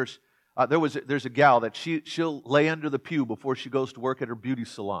groan. And there's a gal that she'll lay under the pew before she goes to work at her beauty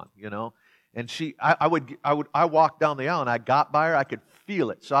salon, you know. And I walked down the aisle, and I got by her, I could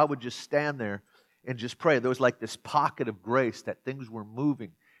feel it. So I would just stand there and just pray. There was like this pocket of grace that things were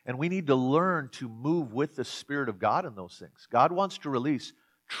moving. And we need to learn to move with the Spirit of God in those things. God wants to release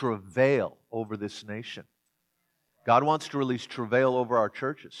travail over this nation. God wants to release travail over our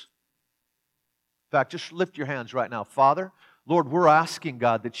churches. In fact, just lift your hands right now. Father, Lord, we're asking,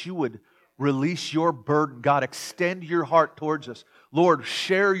 God, that you would release your burden. God, extend your heart towards us. Lord,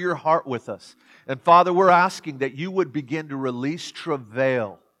 share your heart with us. And Father, we're asking that you would begin to release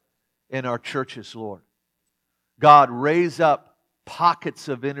travail in our churches, Lord. God, raise up pockets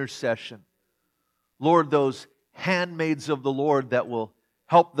of intercession. Lord, those handmaids of the Lord that will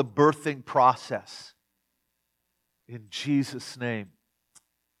help the birthing process. In Jesus' name.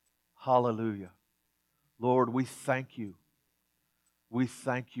 Hallelujah. Lord, we thank you. We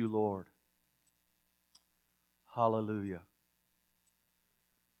thank you, Lord. Hallelujah.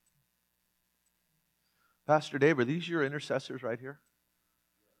 Pastor Dave, are these your intercessors right here?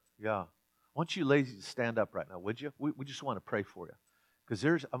 Yeah. Why don't you ladies stand up right now, would you? We just want to pray for you.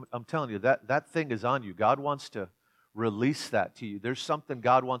 Because I'm telling you, that thing is on you. God wants to release that to you. There's something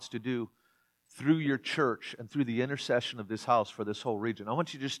God wants to do through your church and through the intercession of this house for this whole region. I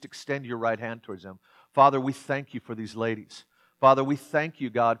want you to just extend your right hand towards them. Father, we thank you for these ladies. Father, we thank you,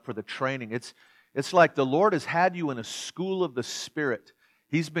 God, for the training. It's like the Lord has had you in a school of the Spirit.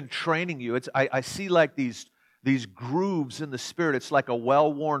 He's been training you. I see like these grooves in the Spirit. It's like a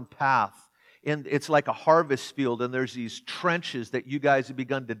well-worn path. And it's like a harvest field, and there's these trenches that you guys have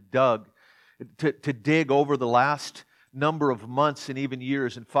begun to dig over the last number of months and even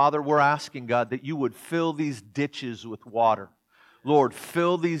years. And Father, we're asking, God, that you would fill these ditches with water. Lord,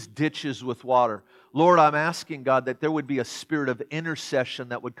 fill these ditches with water. Lord, I'm asking, God, that there would be a spirit of intercession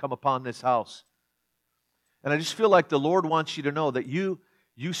that would come upon this house. And I just feel like the Lord wants you to know that you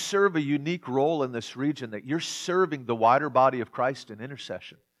serve a unique role in this region, that you're serving the wider body of Christ in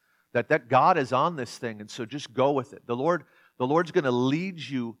intercession. That God is on this thing, and so just go with it. The Lord's going to lead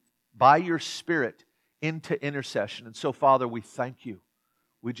you by your Spirit into intercession. And so, Father, we thank you.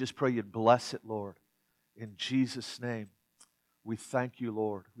 We just pray you'd bless it, Lord. In Jesus' name, we thank you,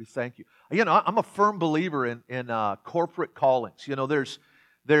 Lord. We thank you. You know, I'm a firm believer in corporate callings. You know,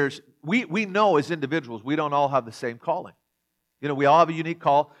 we know as individuals, we don't all have the same calling. You know, we all have a unique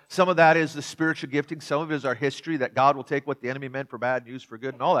call. Some of that is the spiritual gifting. Some of it is our history, that God will take what the enemy meant for bad and use for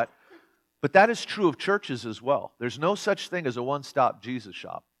good and all that. But that is true of churches as well. There's no such thing as a one-stop Jesus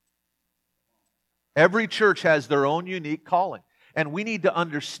shop. Every church has their own unique calling. And we need to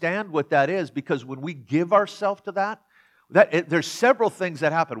understand what that is, because when we give ourselves to that, there's several things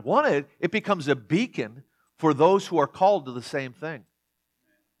that happen. One, it becomes a beacon for those who are called to the same thing.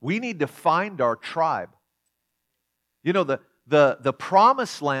 We need to find our tribe. You know, the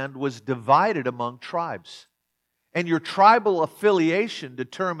promised land was divided among tribes. And your tribal affiliation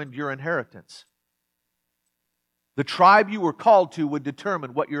determined your inheritance. The tribe you were called to would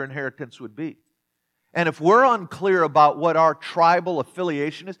determine what your inheritance would be. And if we're unclear about what our tribal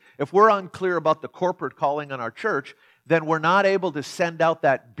affiliation is, if we're unclear about the corporate calling on our church, then we're not able to send out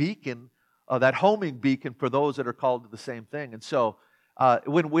that beacon, that homing beacon for those that are called to the same thing. And so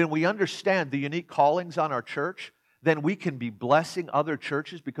when we understand the unique callings on our church, then we can be blessing other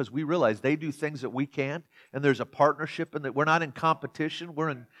churches because we realize they do things that we can't, and there's a partnership, and that we're not in competition.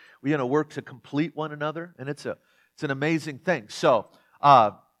 We're to complete one another, and it's an amazing thing. So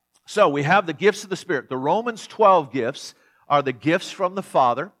we have the gifts of the Spirit. The Romans 12 gifts are the gifts from the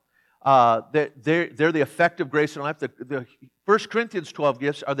Father. They're the effective grace in life. The 1 Corinthians 12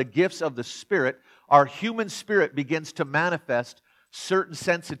 gifts are the gifts of the Spirit. Our human spirit begins to manifest certain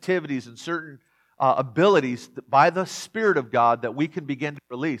sensitivities and certain abilities by the Spirit of God that we can begin to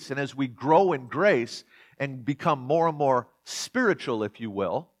release. And as we grow in grace and become more and more spiritual, if you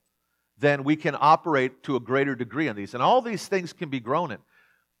will, then we can operate to a greater degree in these. And all these things can be grown in.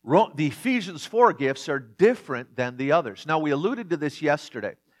 The Ephesians 4 gifts are different than the others. Now, we alluded to this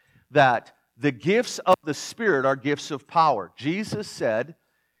yesterday, that the gifts of the Spirit are gifts of power. Jesus said,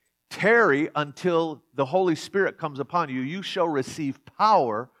 tarry until the Holy Spirit comes upon you. You shall receive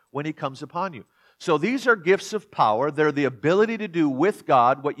power when He comes upon you. So these are gifts of power. They're the ability to do with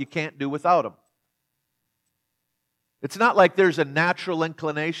God what you can't do without Him. It's not like there's a natural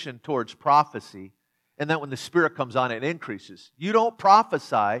inclination towards prophecy, and that when the Spirit comes on, it increases. You don't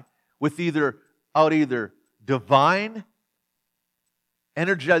prophesy with either divine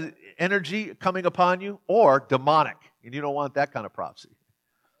energy coming upon you or demonic, and you don't want that kind of prophecy.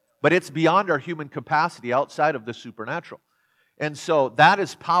 But it's beyond our human capacity, outside of the supernatural. And so that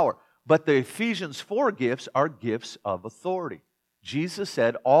is power. But the Ephesians 4 gifts are gifts of authority. Jesus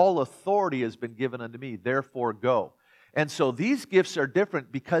said, all authority has been given unto me, therefore go. And so these gifts are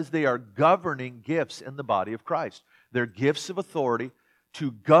different because they are governing gifts in the body of Christ. They're gifts of authority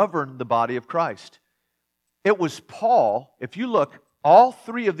to govern the body of Christ. It was Paul. If you look, all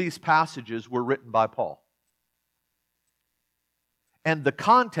three of these passages were written by Paul. And the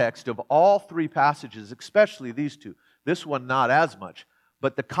context of all three passages, especially these two, this one not as much,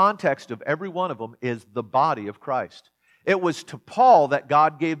 but the context of every one of them is the body of Christ. It was to Paul that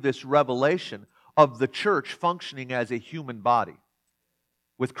God gave this revelation of the church functioning as a human body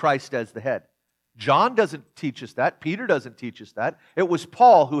with Christ as the head. John doesn't teach us that. Peter doesn't teach us that. It was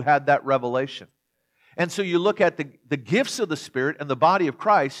Paul who had that revelation. And so you look at the gifts of the Spirit and the body of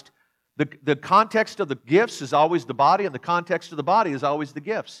Christ, the context of the gifts is always the body, and the context of the body is always the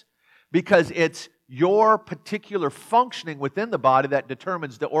gifts. Because it's your particular functioning within the body that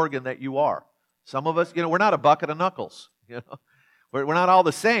determines the organ that you are. Some of us, we're not a bucket of knuckles. We're not all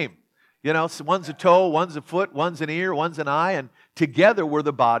the same. So one's a toe, one's a foot, one's an ear, one's an eye, and together we're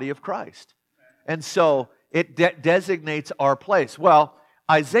the body of Christ. And so it designates our place. Well,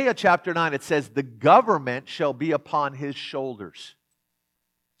 Isaiah chapter 9, it says, the government shall be upon His shoulders.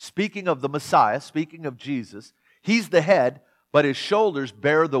 Speaking of the Messiah, speaking of Jesus, He's the head, but His shoulders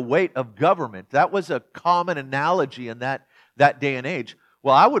bear the weight of government. That was a common analogy in that day and age.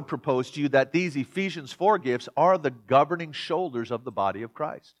 Well, I would propose to you that these Ephesians 4 gifts are the governing shoulders of the body of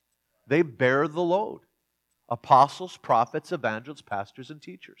Christ. They bear the load. Apostles, prophets, evangelists, pastors, and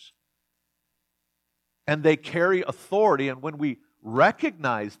teachers. And they carry authority, and when we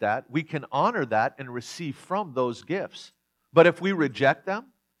recognize that, we can honor that and receive from those gifts. But if we reject them,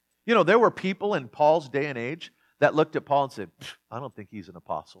 there were people in Paul's day and age that looked at Paul and said, I don't think he's an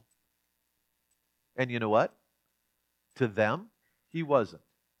apostle. And you know what? To them, he wasn't.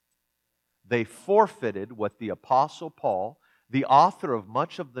 They forfeited what the Apostle Paul, the author of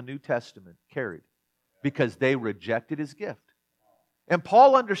much of the New Testament, carried because they rejected his gift. And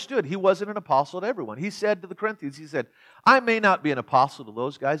Paul understood he wasn't an apostle to everyone. He said to the Corinthians, he said, I may not be an apostle to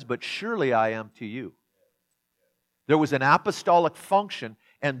those guys, but surely I am to you. There was an apostolic function,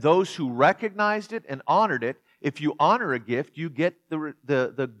 and those who recognized it and honored it, if you honor a gift, you get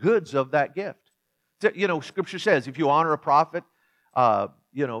the goods of that gift. You know, Scripture says if you honor a prophet,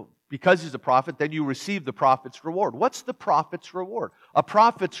 because he's a prophet, then you receive the prophet's reward. What's the prophet's reward? A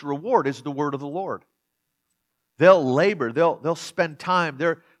prophet's reward is the word of the Lord. They'll labor, they'll spend time,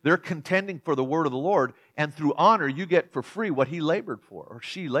 they're contending for the word of the Lord, and through honor you get for free what he labored for, or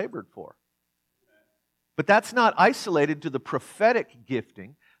she labored for. But that's not isolated to the prophetic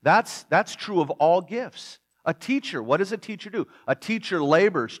gifting. That's true of all gifts. A teacher, what does a teacher do? A teacher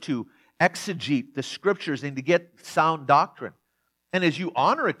labors to exegete the Scriptures and to get sound doctrine. And as you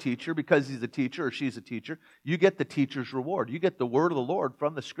honor a teacher because he's a teacher or she's a teacher, you get the teacher's reward. You get the word of the Lord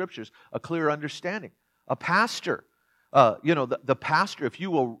from the Scriptures, a clear understanding. A pastor, the pastor, if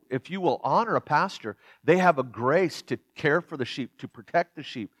you will honor a pastor, they have a grace to care for the sheep, to protect the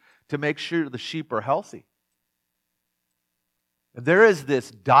sheep, to make sure the sheep are healthy. There is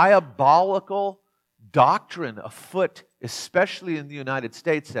this diabolical doctrine afoot, especially in the United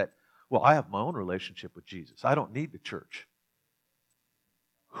States, that, well, I have my own relationship with Jesus. I don't need the church.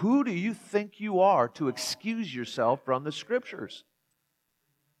 Who do you think you are to excuse yourself from the Scriptures?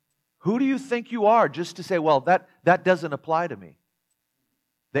 Who do you think you are just to say, well, that doesn't apply to me?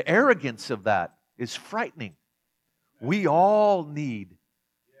 The arrogance of that is frightening. We all need.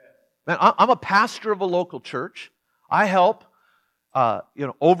 Man, I'm a pastor of a local church. I help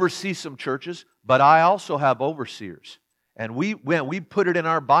oversee some churches, but I also have overseers. And we put it in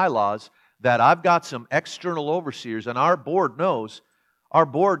our bylaws that I've got some external overseers, and our board knows. Our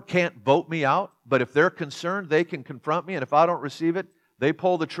board can't vote me out, but if they're concerned, they can confront me, and if I don't receive it, they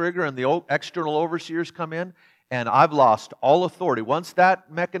pull the trigger and the external overseers come in, and I've lost all authority. Once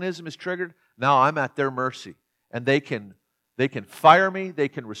that mechanism is triggered, now I'm at their mercy. And they can fire me, they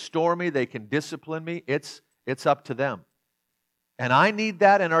can restore me, they can discipline me. It's up to them. And I need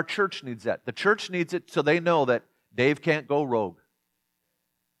that, and our church needs that. The church needs it so they know that Dave can't go rogue.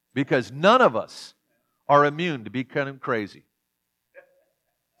 Because none of us are immune to becoming crazy.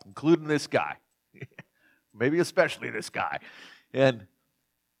 Including this guy. Maybe especially this guy.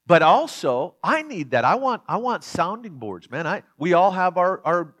 But also, I need that. I want sounding boards, man. We all have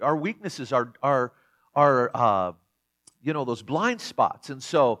our weaknesses, our those blind spots. And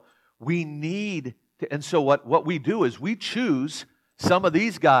so we need to, and so what we do is we choose some of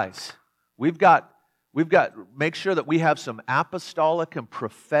these guys. We've got make sure that we have some apostolic and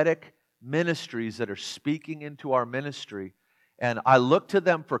prophetic ministries that are speaking into our ministry. And I look to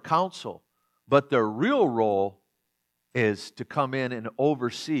them for counsel, but their real role is to come in and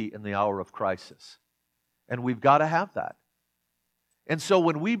oversee in the hour of crisis. And we've got to have that. And so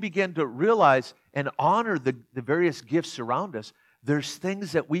when we begin to realize and honor the various gifts around us, there's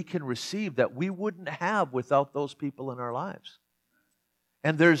things that we can receive that we wouldn't have without those people in our lives.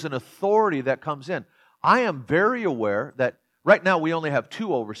 And there's an authority that comes in. I am very aware that right now we only have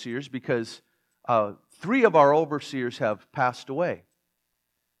 2 overseers because 3 of our overseers have passed away.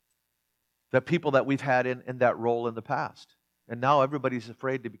 The people that we've had in that role in the past. And now everybody's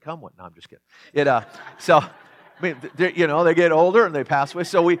afraid to become one. No, I'm just kidding. They get older and they pass away.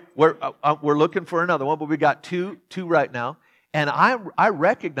 So we're looking for another one, but we got two right now. And I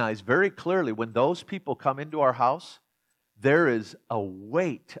recognize very clearly when those people come into our house, there is a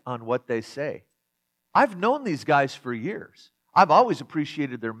weight on what they say. I've known these guys for years. I've always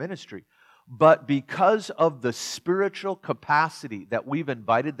appreciated their ministry. But because of the spiritual capacity that we've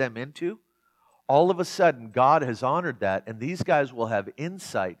invited them into, all of a sudden God has honored that, and these guys will have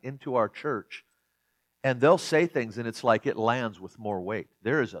insight into our church. And they'll say things, and it's like it lands with more weight.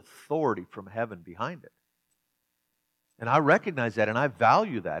 There is authority from heaven behind it. And I recognize that, and I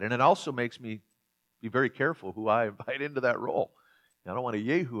value that. And it also makes me be very careful who I invite into that role. I don't want a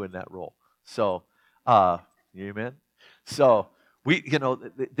Yehu in that role. So, amen? So,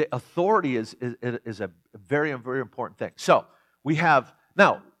 the authority is a very, very important thing. So, we have,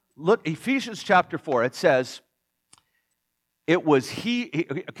 now, look, Ephesians chapter 4, it says,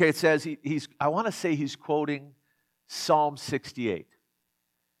 it says, I want to say he's quoting Psalm 68.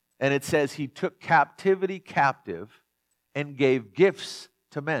 And it says, he took captivity captive and gave gifts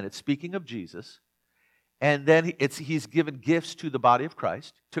to men. It's speaking of Jesus. And then he's given gifts to the body of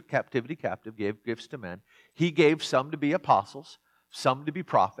Christ, took captivity captive, gave gifts to men. He gave some to be apostles, some to be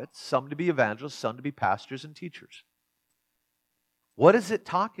prophets, some to be evangelists, some to be pastors and teachers. What is it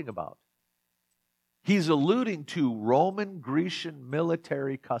talking about? He's alluding to Roman Grecian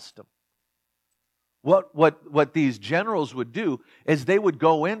military custom. What these generals would do is they would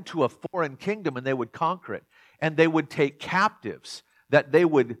go into a foreign kingdom and they would conquer it. And they would take captives that they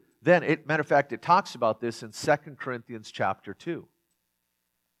would then, matter of fact, it talks about this in 2 Corinthians chapter 2.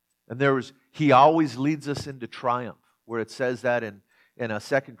 And he always leads us into triumph, where it says that in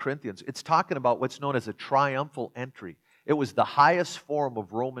 2 Corinthians. It's talking about what's known as a triumphal entry. It was the highest form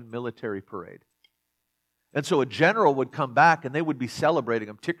of Roman military parade. And so a general would come back and they would be celebrating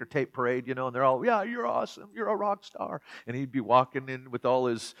him, ticker tape parade, and they're all, yeah, you're awesome, you're a rock star. And he'd be walking in with all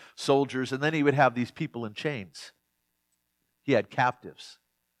his soldiers, and then he would have these people in chains. He had captives.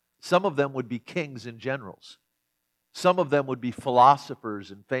 Some of them would be kings and generals. Some of them would be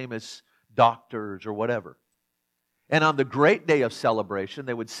philosophers and famous doctors or whatever. And on the great day of celebration,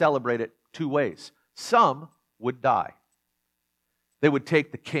 they would celebrate it two ways. Some would die. They would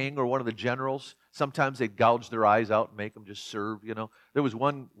take the king or one of the generals. Sometimes they'd gouge their eyes out and make them just serve, There was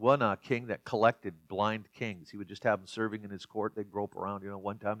one king that collected blind kings. He would just have them serving in his court. They'd grope around.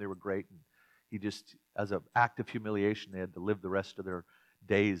 One time they were great, and he just, as an act of humiliation, they had to live the rest of their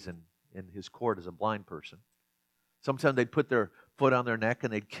days in his court as a blind person. Sometimes they'd put their foot on their neck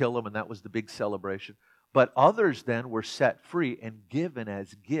and they'd kill them, and that was the big celebration. But others then were set free and given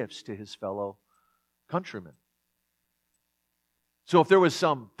as gifts to his fellow countrymen. So if there was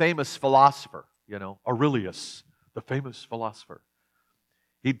some famous philosopher, Aurelius, the famous philosopher,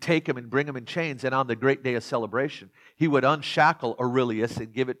 he'd take him and bring him in chains, and on the great day of celebration, he would unshackle Aurelius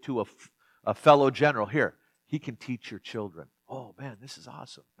and give it to a fellow general. Here, he can teach your children. Oh, man, this is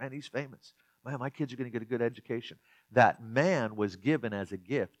awesome. Man, he's famous. Man, my kids are going to get a good education. That man was given as a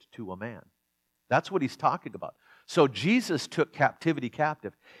gift to a man. That's what he's talking about. So Jesus took captivity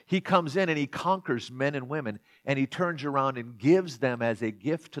captive. He comes in and he conquers men and women, and he turns around and gives them as a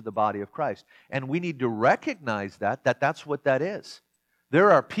gift to the body of Christ. And we need to recognize that's what that is.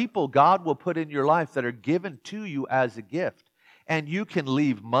 There are people God will put in your life that are given to you as a gift. And you can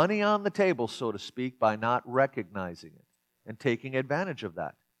leave money on the table, so to speak, by not recognizing it and taking advantage of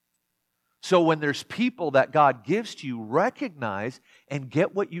that. So when there's people that God gives to you, recognize and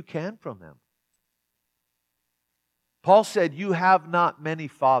get what you can from them. Paul said, you have not many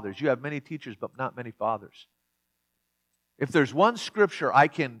fathers. You have many teachers, but not many fathers. If there's one scripture I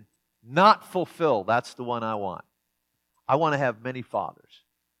can not fulfill, that's the one I want. I want to have many fathers.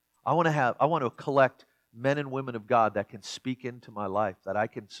 I want to collect men and women of God that can speak into my life, that I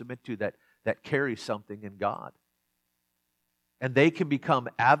can submit to, that carry something in God. And they can become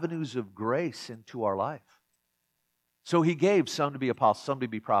avenues of grace into our life. So he gave some to be apostles, some to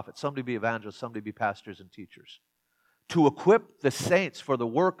be prophets, some to be evangelists, some to be pastors and teachers, to equip the saints for the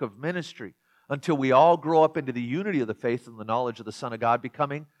work of ministry until we all grow up into the unity of the faith and the knowledge of the Son of God,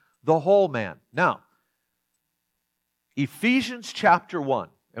 becoming the whole man. Now, Ephesians chapter 1,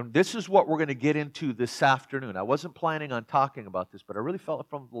 and this is what we're going to get into this afternoon. I wasn't planning on talking about this, but I really felt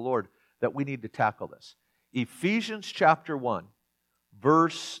from the Lord that we need to tackle this. Ephesians chapter 1,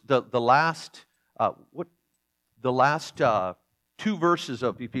 the last two verses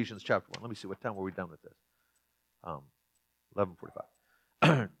of Ephesians chapter 1. Let me see, what time were we done with this?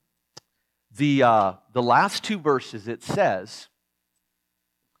 11:45. The last two verses, it says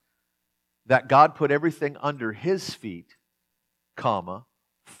that God put everything under His feet, comma,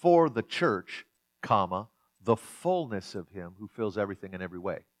 for the church, comma, the fullness of Him who fills everything in every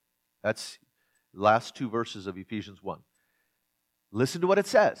way. That's the last two verses of Ephesians 1. Listen to what it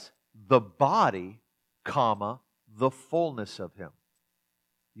says. The body, comma, the fullness of Him.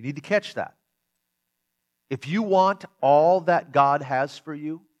 You need to catch that. If you want all that God has for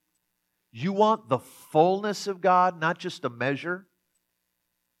you, you want the fullness of God, not just a measure,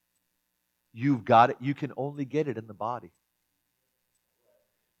 you've got it. You can only get it in the body.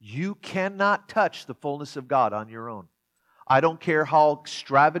 You cannot touch the fullness of God on your own. I don't care how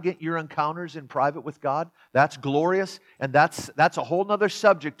extravagant your encounters in private with God. That's glorious, and that's a whole other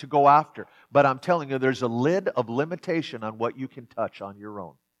subject to go after. But I'm telling you, there's a lid of limitation on what you can touch on your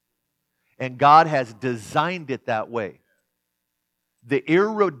own. And God has designed it that way. The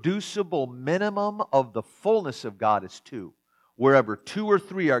irreducible minimum of the fullness of God is 2. Wherever 2 or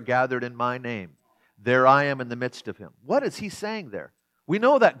 3 are gathered in my name, there I am in the midst of Him. What is He saying there? We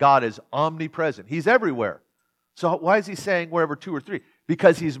know that God is omnipresent. He's everywhere. So why is He saying wherever 2 or 3?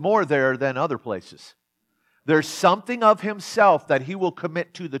 Because He's more there than other places. There's something of Himself that He will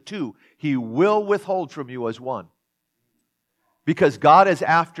commit to the 2. He will withhold from you as 1. Because God is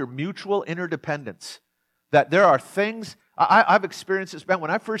after mutual interdependence. That there are things, I've experienced this, man. When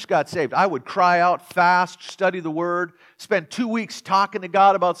I first got saved, I would cry out, fast, study the Word, spend 2 weeks talking to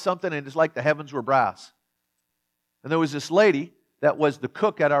God about something, and it's like the heavens were brass. And there was this lady that was the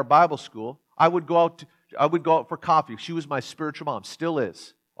cook at our Bible school. I would go out for coffee. She was my spiritual mom, still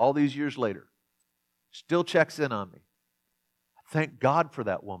is, all these years later. Still checks in on me. Thank God for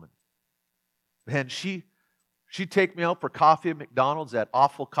that woman. Man, she'd take me out for coffee at McDonald's, that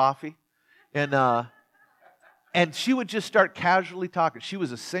awful coffee. And she would just start casually talking. She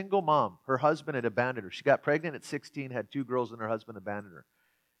was a single mom. Her husband had abandoned her. She got pregnant at 16, had 2 girls, and her husband abandoned her.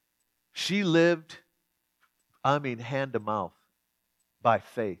 She lived, hand to mouth by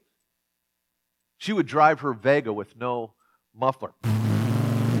faith. She would drive her Vega with no muffler.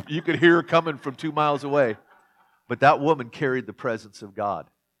 You could hear her coming from 2 miles away. But that woman carried the presence of God.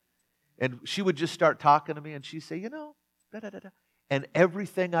 And she would just start talking to me, and she'd say, da-da-da-da. And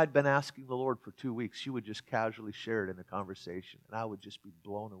everything I'd been asking the Lord for 2 weeks, she would just casually share it in a conversation. And I would just be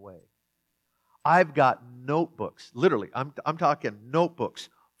blown away. I've got notebooks, literally, I'm talking notebooks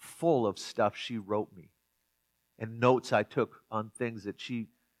full of stuff she wrote me. And notes I took on things that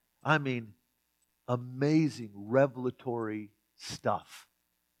amazing, revelatory stuff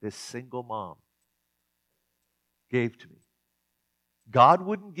this single mom gave to me. God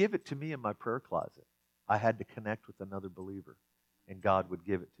wouldn't give it to me in my prayer closet. I had to connect with another believer, and God would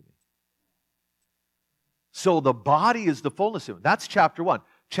give it to me. So the body is the fullness of Him. That's chapter 1.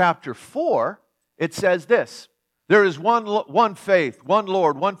 Chapter 4, it says this. There is one faith, one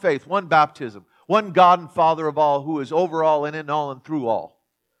Lord, one faith, one baptism, one God and Father of all, who is over all and in all and through all.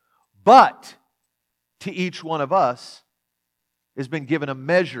 But to each one of us has been given a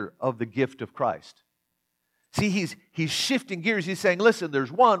measure of the gift of Christ. See, he's shifting gears. He's saying, listen,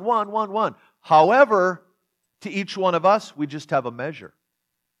 there's one. However, to each one of us, we just have a measure.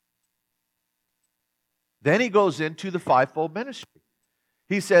 Then he goes into the fivefold ministry.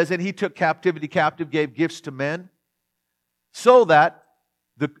 He says, and He took captivity captive, gave gifts to men, so that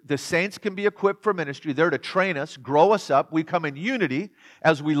the saints can be equipped for ministry. They're to train us, grow us up. We come in unity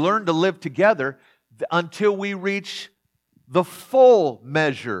as we learn to live together until we reach the full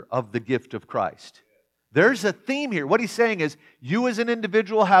measure of the gift of Christ. There's a theme here. What he's saying is, you as an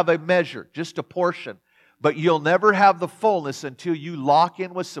individual have a measure, just a portion, but you'll never have the fullness until you lock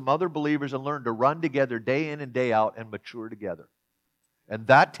in with some other believers and learn to run together day in and day out and mature together. And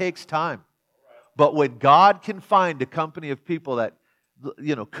that takes time. But when God can find a company of people that,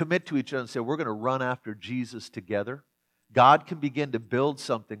 commit to each other and say, we're going to run after Jesus together, God can begin to build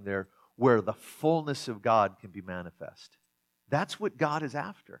something there where the fullness of God can be manifest. That's what God is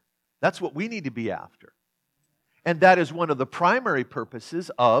after. That's what we need to be after. And that is one of the primary purposes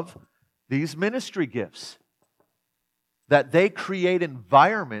of these ministry gifts. That they create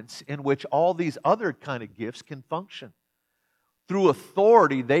environments in which all these other kind of gifts can function. Through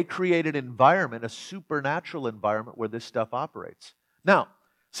authority, they create an environment, a supernatural environment where this stuff operates. Now,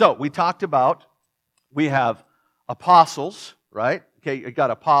 so we talked about, we have apostles, right? Okay, you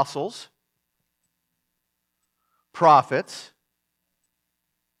got apostles, prophets.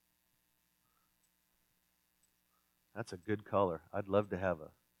 That's a good color. I'd love to have a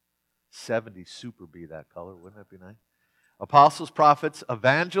 70 Super Bee that color. Wouldn't that be nice? Apostles, prophets,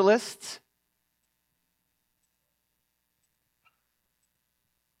 evangelists,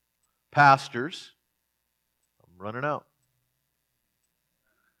 pastors. I'm running out.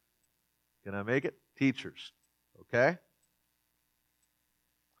 Can I make it? Teachers. Okay?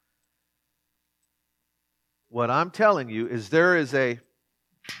 What I'm telling you is there's a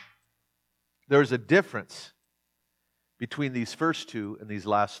difference between these first two and these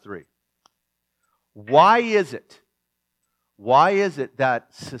last three. Why is it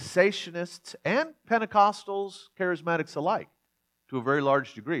that cessationists and Pentecostals, charismatics alike, to a very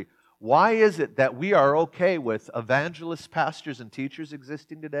large degree, why is it that we are okay with evangelists, pastors, and teachers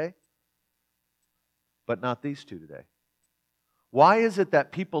existing today, but not these two today? Why is it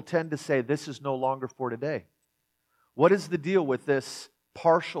that people tend to say this is no longer for today? What is the deal with this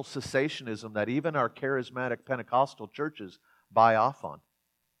partial cessationism that even our charismatic Pentecostal churches buy off on?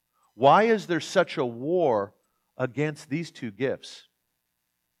 Why is there such a war against these two gifts?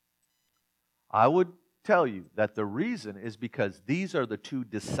 I would tell you that the reason is because these are the two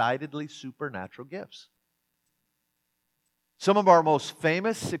decidedly supernatural gifts. Some of our most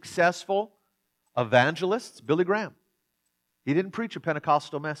famous, successful evangelists, Billy Graham, he didn't preach a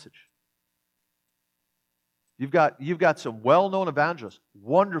Pentecostal message. You've got some well-known evangelists,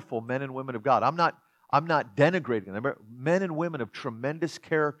 wonderful men and women of God. I'm not denigrating them. Men and women of tremendous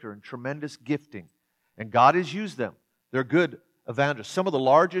character and tremendous gifting. And God has used them. They're good evangelists. Some of the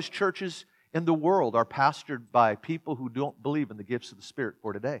largest churches in the world are pastored by people who don't believe in the gifts of the Spirit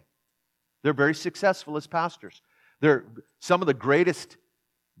for today. They're very successful as pastors. They're some of the greatest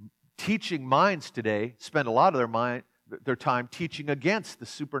teaching minds today spend a lot of their time teaching against the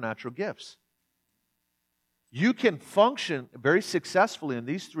supernatural gifts. You can function very successfully in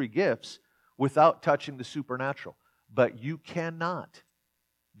these three gifts without touching the supernatural, but you cannot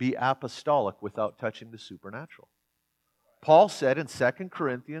be apostolic without touching the supernatural. Paul said in 2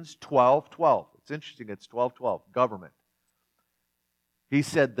 Corinthians 12:12. It's interesting, it's 12:12, government. He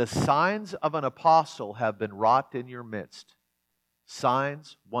said, the signs of an apostle have been wrought in your midst.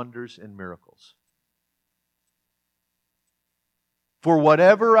 Signs, wonders, and miracles. For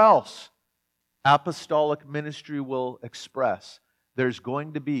whatever else apostolic ministry will express, there's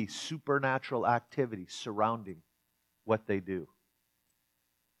going to be supernatural activity surrounding what they do.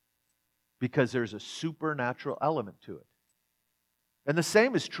 Because there's a supernatural element to it. And the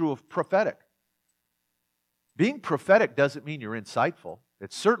same is true of prophetic. Being prophetic doesn't mean you're insightful.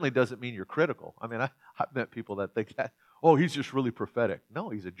 It certainly doesn't mean you're critical. I mean, I've met people that think that, oh, he's just really prophetic. No,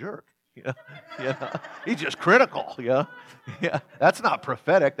 he's a jerk. He's just critical. Yeah, that's not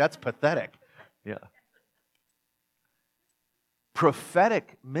prophetic. That's pathetic. Yeah.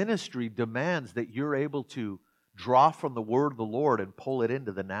 Prophetic ministry demands that you're able to draw from the word of the Lord and pull it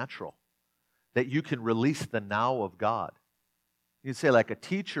into the natural. That you can release the now of God. You say like a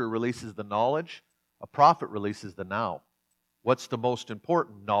teacher releases the knowledge, a prophet releases the now. What's the most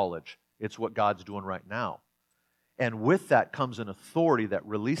important knowledge? It's what God's doing right now. And with that comes an authority that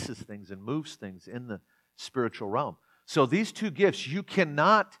releases things and moves things in the spiritual realm. So these two gifts,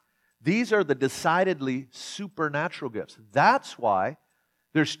 these are the decidedly supernatural gifts. That's why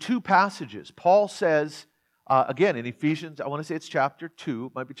there's two passages. Paul says, again, in Ephesians, I want to say it's chapter 2,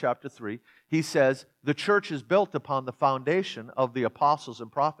 it might be chapter 3, he says, the church is built upon the foundation of the apostles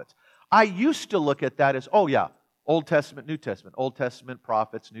and prophets. I used to look at that as, oh yeah, Old Testament, New Testament, Old Testament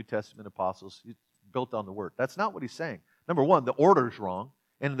prophets, New Testament apostles, built on the Word. That's not what he's saying. Number one, the order is wrong.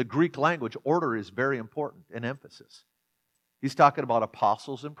 And in the Greek language, order is very important in emphasis. He's talking about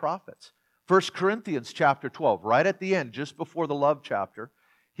apostles and prophets. 1 Corinthians chapter 12, right at the end, just before the love chapter,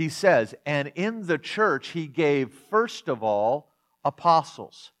 he says, and in the church he gave first of all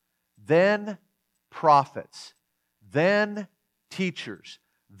apostles, then prophets, then teachers,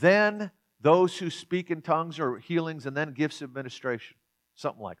 then those who speak in tongues or healings, and then gifts of administration.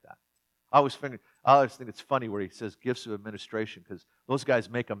 Something like that. I always think it's funny where he says gifts of administration, because those guys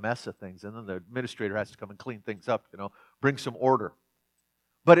make a mess of things, and then the administrator has to come and clean things up, bring some order.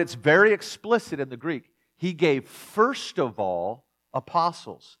 But it's very explicit in the Greek. He gave first of all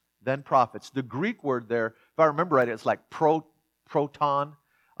apostles, then prophets. The Greek word there, if I remember right, it's like proton.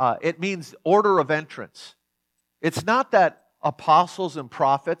 It means order of entrance. It's not that apostles and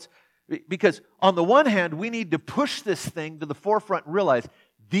prophets, because on the one hand, we need to push this thing to the forefront and realize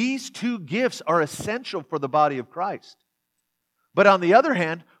these two gifts are essential for the body of Christ. But on the other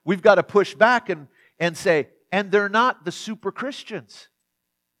hand, we've got to push back and say, and they're not the super Christians.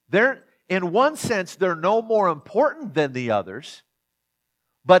 In one sense, they're no more important than the others,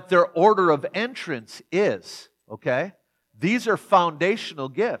 but their order of entrance is, okay? These are foundational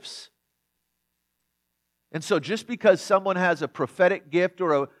gifts. And so just because someone has a prophetic gift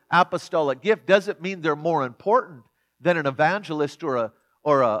or an apostolic gift doesn't mean they're more important than an evangelist or a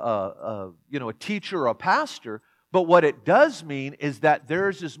teacher or a pastor. But what it does mean is that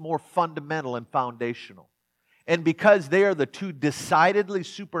theirs is more fundamental and foundational. And because they are the two decidedly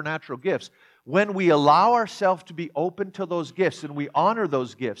supernatural gifts, when we allow ourselves to be open to those gifts and we honor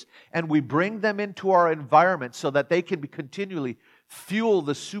those gifts and we bring them into our environment so that they can continually fuel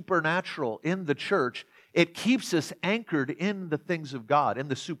the supernatural in the church, it keeps us anchored in the things of God, in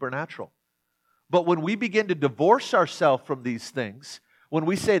the supernatural. But when we begin to divorce ourselves from these things, when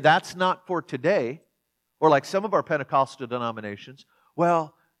we say that's not for today, or like some of our Pentecostal denominations,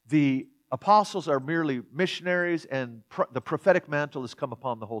 well, the apostles are merely missionaries and the prophetic mantle has come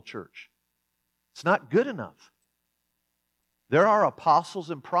upon the whole church. It's not good enough. There are apostles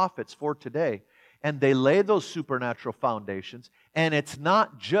and prophets for today, and they lay those supernatural foundations, and it's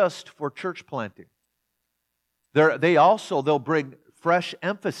not just for church planting. They'll bring fresh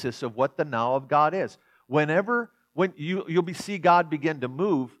emphasis of what the now of God is. When you'll see God begin to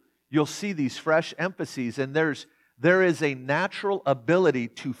move, you'll see these fresh emphases, and there is a natural ability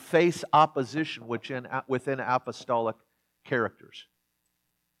to face opposition within apostolic characters.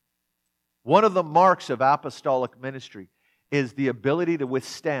 One of the marks of apostolic ministry is the ability to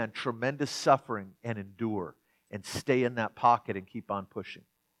withstand tremendous suffering and endure and stay in that pocket and keep on pushing.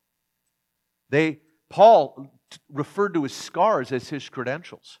 Paul referred to his scars as his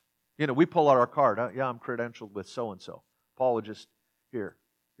credentials. You know, we pull out our card. Yeah, I'm credentialed with so-and-so. Paul would just,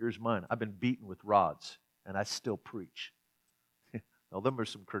 here's mine. I've been beaten with rods, and I still preach. Now, them are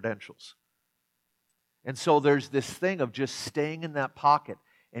some credentials. And so there's this thing of just staying in that pocket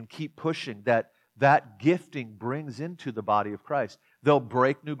and keep pushing that gifting brings into the body of Christ. They'll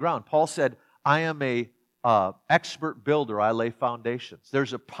break new ground. Paul said, I am a expert builder. I lay foundations.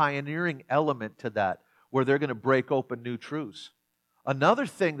 There's a pioneering element to that where they're going to break open new truths. Another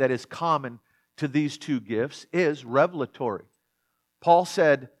thing that is common to these two gifts is revelatory. Paul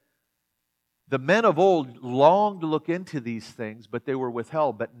said, the men of old longed to look into these things, but they were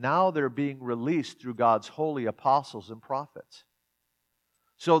withheld. But now they're being released through God's holy apostles and prophets.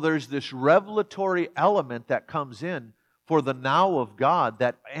 So there's this revelatory element that comes in for the now of God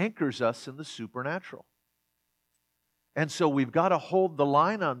that anchors us in the supernatural. And so we've got to hold the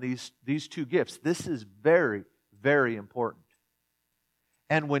line on these two gifts. This is very, very important.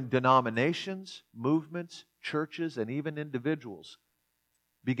 And when denominations, movements, churches, and even individuals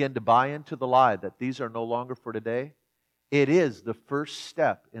begin to buy into the lie that these are no longer for today, it is the first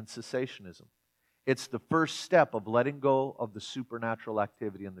step in cessationism. It's the first step of letting go of the supernatural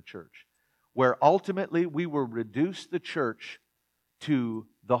activity in the church, where ultimately we will reduce the church to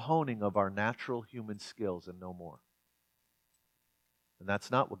the honing of our natural human skills and no more. And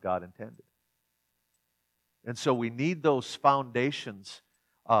that's not what God intended. And so we need those foundations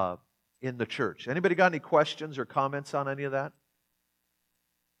in the church. Anybody got any questions or comments on any of that?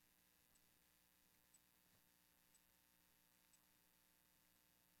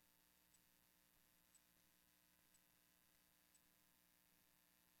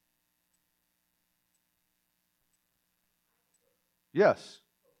 Yes.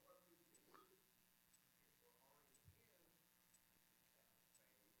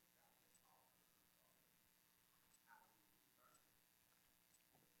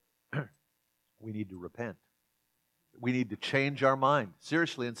 We need to repent. We need to change our mind,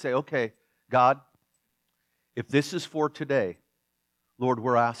 seriously, and say, okay, God, if this is for today, Lord,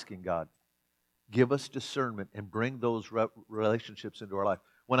 we're asking, God, give us discernment and bring those relationships into our life.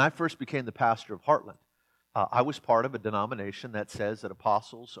 When I first became the pastor of Heartland, I was part of a denomination that says that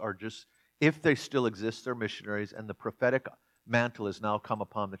apostles are just, if they still exist, they're missionaries, and the prophetic mantle has now come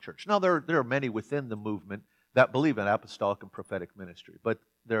upon the church. Now, there are many within the movement that believe in apostolic and prophetic ministry, but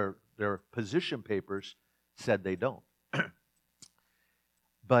their position papers said they don't.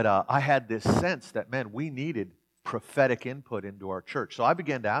 But I had this sense that, man, we needed prophetic input into our church. So I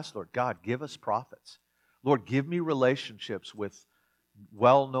began to ask, Lord, God, give us prophets. Lord, give me relationships with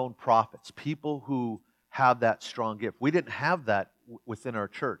well-known prophets, people who have that strong gift. We didn't have that within our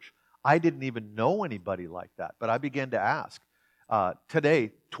church. I didn't even know anybody like that, but I began to ask.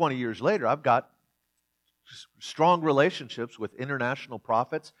 Today, 20 years later, I've got strong relationships with international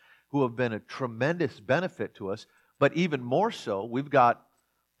prophets who have been a tremendous benefit to us, but even more so, we've got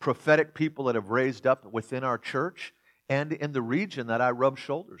prophetic people that have raised up within our church and in the region that I rub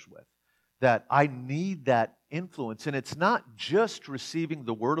shoulders with, that I need that influence. And it's not just receiving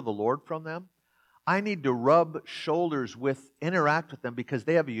the word of the Lord from them. I need to rub shoulders with, interact with them because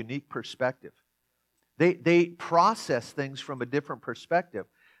they have a unique perspective. They process things from a different perspective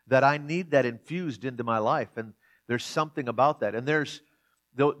that I need that infused into my life. And there's something about that. And there's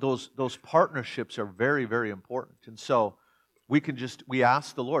those partnerships are very, very important. And so we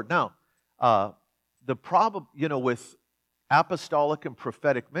ask the Lord. Now, the problem, with apostolic and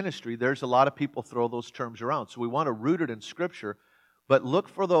prophetic ministry, there's a lot of people throw those terms around. So we want to root it in Scripture, but look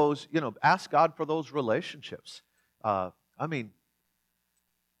for those, ask God for those relationships. When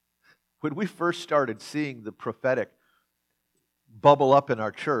we first started seeing the prophetic bubble up in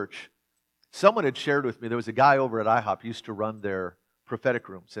our church, someone had shared with me, there was a guy over at IHOP used to run their prophetic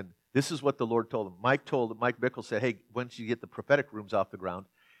rooms, and this is what the Lord told him. Mike Bickle said, hey, once you get the prophetic rooms off the ground,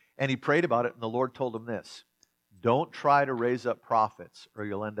 and he prayed about it, and the Lord told him this: don't try to raise up prophets, or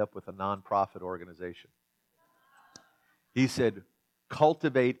you'll end up with a non-profit organization. He said,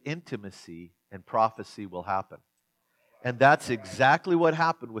 cultivate intimacy, and prophecy will happen. And that's exactly what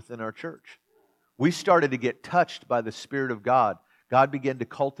happened within our church. We started to get touched by the Spirit of God. God began to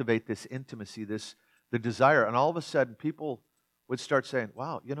cultivate this intimacy, the desire. And all of a sudden, people would start saying,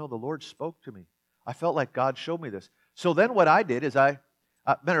 wow, the Lord spoke to me. I felt like God showed me this. So then what I did is matter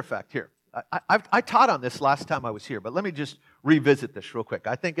of fact, here, I taught on this last time I was here, but let me just revisit this real quick.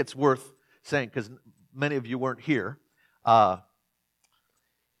 I think it's worth saying because many of you weren't here.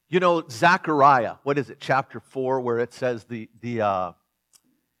 Zechariah, what is it, chapter 4, where it says it's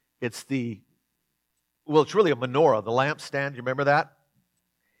really a menorah, the lampstand. You remember that?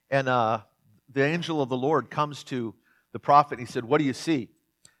 And the angel of the Lord comes to the prophet and he said, what do you see?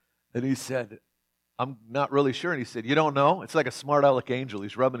 And he said, I'm not really sure. And he said, you don't know? It's like a smart aleck angel.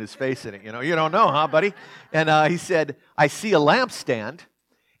 He's rubbing his face in it. You don't know, huh, buddy? And he said, I see a lampstand,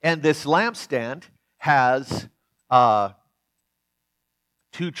 and this lampstand has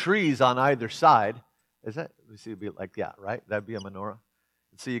 2 trees on either side. Is that, let me see, it'd be like, yeah, right? That'd be a menorah.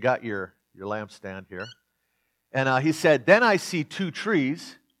 And so you got your lampstand here. And he said, then I see 2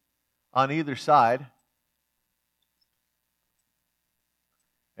 trees on either side,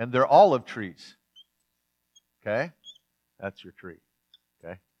 and they're olive trees. Okay? That's your tree.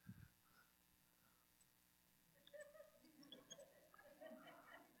 Okay?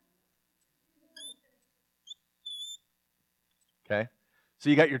 Okay?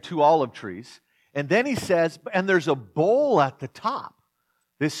 So you got your 2 olive trees. And then he says, and there's a bowl at the top,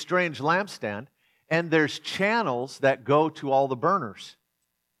 this strange lampstand, and there's channels that go to all the burners.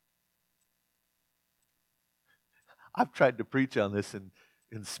 I've tried to preach on this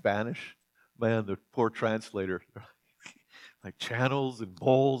in Spanish. Man, the poor translator, like channels and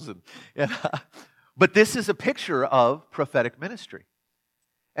bowls. But this is a picture of prophetic ministry.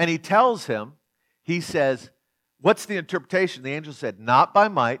 And he tells him, he says, what's the interpretation? The angel said, not by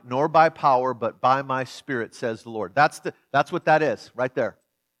might, nor by power, but by my Spirit, says the Lord. That's what that is, right there.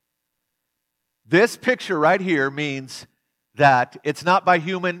 This picture right here means that it's not by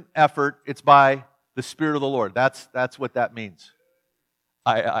human effort, it's by the Spirit of the Lord. That's what that means.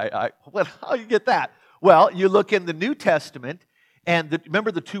 How do you get that? Well, you look in the New Testament, and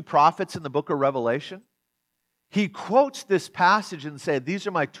remember the 2 prophets in the book of Revelation? He quotes this passage and said, these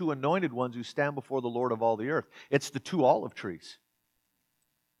are my 2 anointed ones who stand before the Lord of all the earth. It's the 2 olive trees.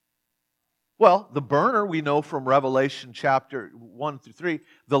 Well, the burner, we know from Revelation chapter 1 through 3,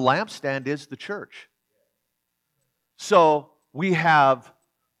 the lampstand is the church. So we have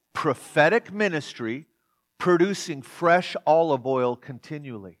prophetic ministry producing fresh olive oil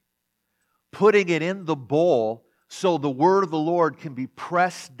continually, putting it in the bowl so the word of the Lord can be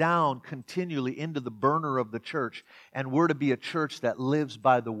pressed down continually into the burner of the church, and we're to be a church that lives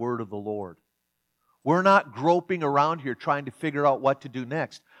by the word of the Lord. We're not groping around here trying to figure out what to do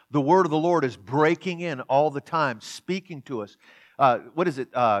next. The word of the Lord is breaking in all the time, speaking to us. What is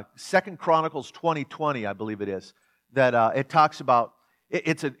it? 2 Chronicles 20:20, I believe it is, that it talks about,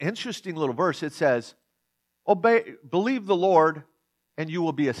 it's an interesting little verse. It says, believe the Lord and you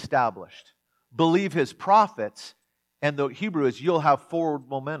will be established. Believe His prophets, and the Hebrew is you'll have forward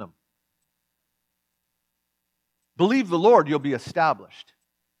momentum. Believe the Lord, you'll be established.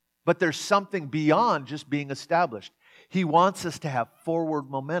 But there's something beyond just being established. He wants us to have forward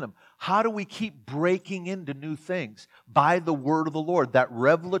momentum. How do we keep breaking into new things? By the word of the Lord, that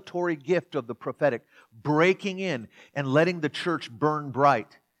revelatory gift of the prophetic, breaking in and letting the church burn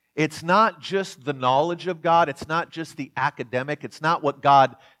bright. It's not just the knowledge of God. It's not just the academic. It's not what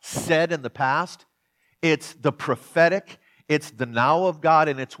God said in the past. It's the prophetic. It's the now of God,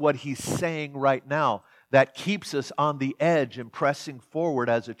 and it's what He's saying right now that keeps us on the edge and pressing forward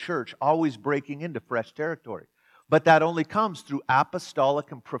as a church, always breaking into fresh territory. But that only comes through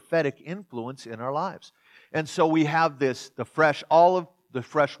apostolic and prophetic influence in our lives. And so we have this, the fresh olive, the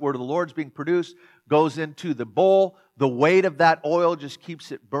fresh word of the Lord's being produced, goes into the bowl. The weight of that oil just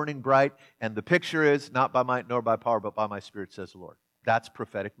keeps it burning bright. And the picture is, not by might nor by power, but by my Spirit, says the Lord. That's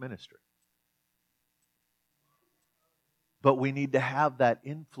prophetic ministry. But we need to have that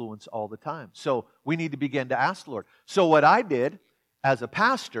influence all the time. So we need to begin to ask the Lord. So what I did as a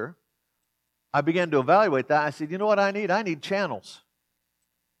pastor, I began to evaluate that. I said, you know what I need? I need channels.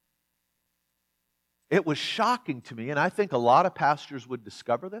 It was shocking to me, and I think a lot of pastors would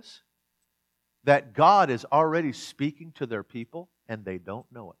discover this, that God is already speaking to their people, and they don't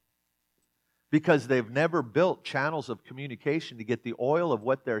know it. Because they've never built channels of communication to get the oil of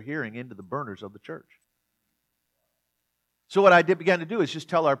what they're hearing into the burners of the church. So what I began to do is just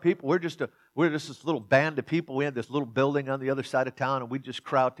tell our people, we're just this little band of people. We had this little building on the other side of town, and we just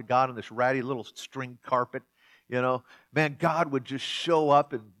crowd to God on this ratty little string carpet. You know, man, God would just show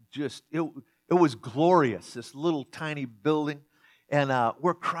up and just, it was glorious, this little tiny building. And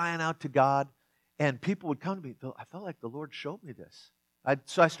we're crying out to God, and people would come to me. I felt like the Lord showed me this.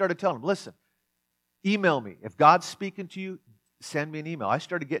 So I started telling them, listen, email me. If God's speaking to you, send me an email. I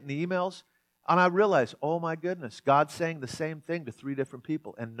started getting the emails. And I realized, oh my goodness, God's saying the same thing to 3 different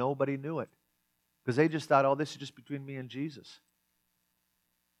people, and nobody knew it. Because they just thought, oh, this is just between me and Jesus.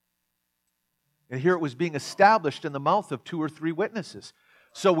 And here it was being established in the mouth of 2 or 3 witnesses.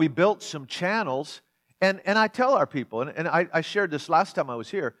 So we built some channels, and I tell our people, and I shared this last time I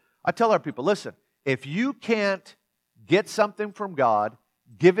was here, I tell our people, listen, if you can't get something from God,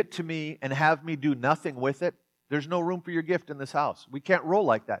 give it to me and have me do nothing with it, There's no room for your gift in this house. We can't roll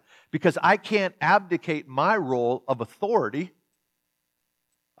like that because I can't abdicate my role of authority.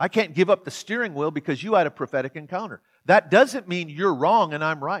 I can't give up the steering wheel because you had a prophetic encounter. That doesn't mean you're wrong and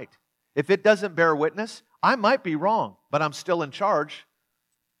I'm right. If it doesn't bear witness, I might be wrong, but I'm still in charge.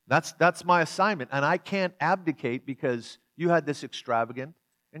 That's my assignment, and I can't abdicate because you had this extravagant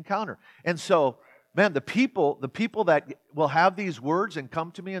encounter. And so, man, the people that will have these words and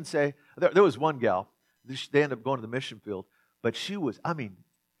come to me and say, there was one gal, they ended up going to the mission field, but she was,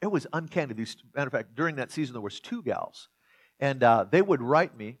 it was uncanny. Matter of fact, during that season, there was 2 gals, and they would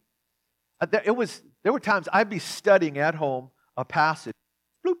write me. There were times I'd be studying at home a passage,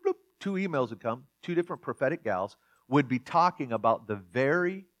 bloop, bloop, 2 emails would come, 2 different prophetic gals would be talking about the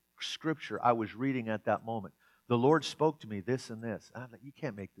very scripture I was reading at that moment. The Lord spoke to me this and this. And I'm like, you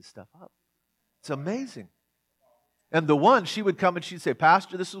can't make this stuff up. It's amazing. And the one, she would come and she'd say,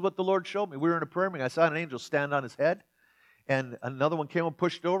 Pastor, this is what the Lord showed me. We were in a prayer meeting. I saw an angel stand on his head. And another one came and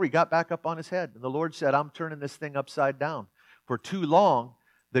pushed over. He got back up on his head. And the Lord said, I'm turning this thing upside down. For too long,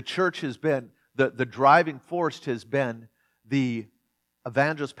 the church has been, the driving force has been the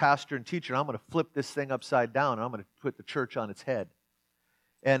evangelist, pastor, and teacher. I'm going to flip this thing upside down. And I'm going to put the church on its head.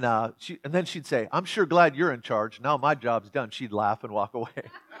 And then she'd say, I'm sure glad you're in charge. Now my job's done. She'd laugh and walk away.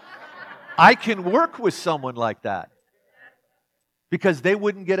 I can work with someone like that because they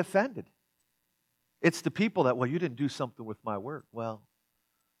wouldn't get offended. It's the people that, well, you didn't do something with my word. Well,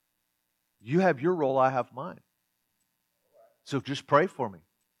 you have your role, I have mine. So just pray for me.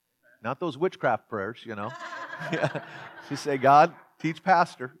 Not those witchcraft prayers, you know. Just say, God, teach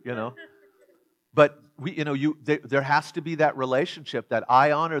pastor, you know. But there has to be that relationship that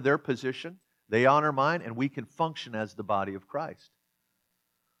I honor their position, they honor mine, and we can function as the body of Christ.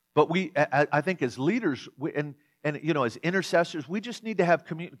 But I think as leaders and as intercessors, we just need to have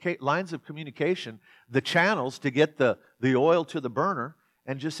lines of communication, the channels to get the oil to the burner,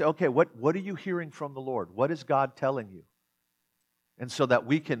 and just say, okay, what are you hearing from the Lord? What is God telling you? And so that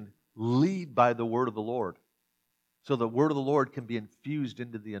we can lead by the word of the Lord, so the word of the Lord can be infused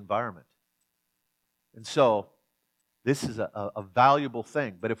into the environment. And so, this is a valuable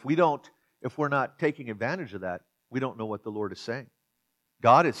thing. But if we're not taking advantage of that, we don't know what the Lord is saying.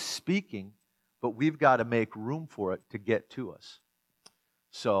 God is speaking, but we've got to make room for it to get to us.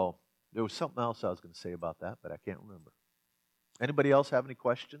 So, there was something else I was going to say about that, but I can't remember. Anybody else have any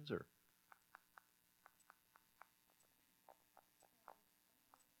questions? Or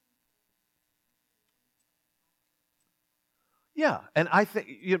yeah, and I think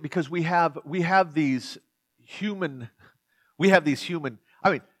because we have these human.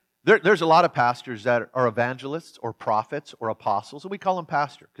 There's a lot of pastors that are evangelists or prophets or apostles, and we call them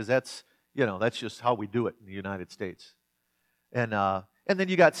pastor because that's just how we do it in the United States. And then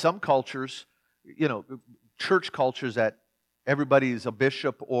you got some cultures, church cultures that everybody's a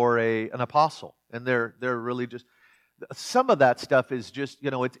bishop or an apostle, and they're really just. Some of that stuff is just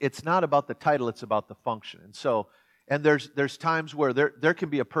it's not about the title, it's about the function, and so. And there's times where there can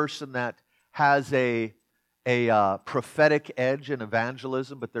be a person that has a prophetic edge in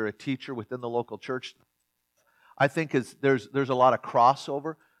evangelism, but they're a teacher within the local church. I think there's a lot of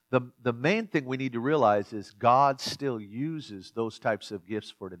crossover. The main thing we need to realize is God still uses those types of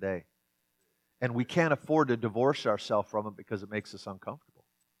gifts for today. And we can't afford to divorce ourselves from it because it makes us uncomfortable.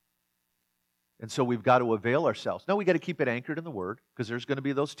 And so we've got to avail ourselves. Now we got to keep it anchored in the Word because there's going to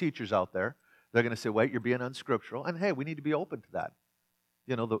be those teachers out there. They're going to say, wait, you're being unscriptural. And hey, we need to be open to that.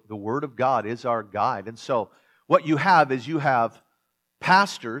 The Word of God is our guide. And so what you have is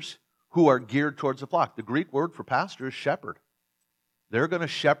pastors who are geared towards the flock. The Greek word for pastor is shepherd. They're going to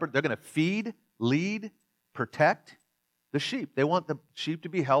shepherd. They're going to feed, lead, protect the sheep. They want the sheep to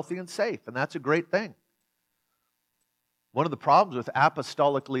be healthy and safe. And that's a great thing. One of the problems with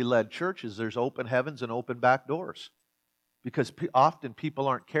apostolically led churches, there's open heavens and open back doors. Because often people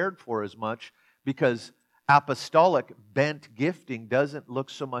aren't cared for as much because apostolic bent gifting doesn't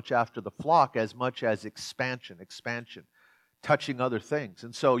look so much after the flock as much as expansion, touching other things.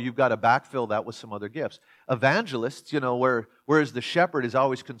 And so you've got to backfill that with some other gifts. Evangelists, whereas the shepherd is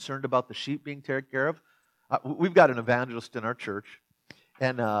always concerned about the sheep being taken care of, we've got an evangelist in our church,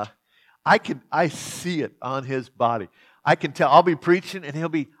 and I see it on his body. I can tell, I'll be preaching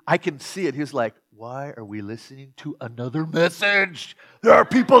and I can see it. He's like, why are we listening to another message? There are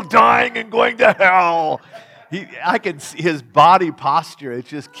people dying and going to hell. I can see his body posture. It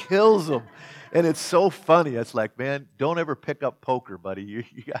just kills him. And it's so funny. It's like, man, don't ever pick up poker, buddy.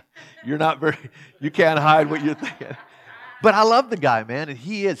 You're not very, you can't hide what you're thinking. But I love the guy, man. And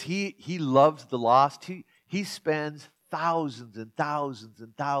he loves the lost. He spends thousands and thousands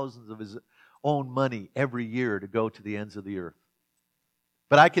and thousands of his own money every year to go to the ends of the earth.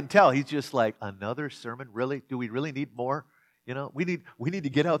 But I can tell he's just like, another sermon? Really? Do we really need more? You know, we need to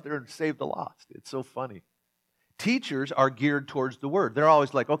get out there and save the lost. It's so funny. Teachers are geared towards the Word. They're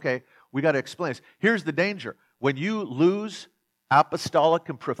always like, okay, we got to explain this. Here's the danger. When you lose apostolic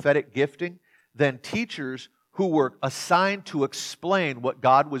and prophetic gifting, then teachers who were assigned to explain what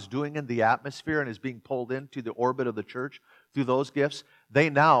God was doing in the atmosphere and is being pulled into the orbit of the church through those gifts, they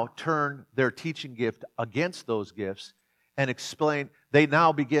now turn their teaching gift against those gifts and explain. They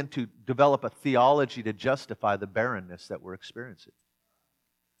now begin to develop a theology to justify the barrenness that we're experiencing.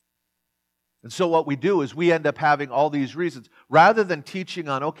 And so what we do is we end up having all these reasons. Rather than teaching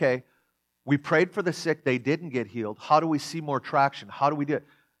on, okay, we prayed for the sick, they didn't get healed. How do we see more traction? How do we do it?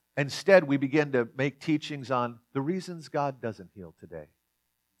 Instead, we begin to make teachings on the reasons God doesn't heal today.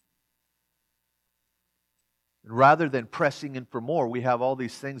 And rather than pressing in for more, we have all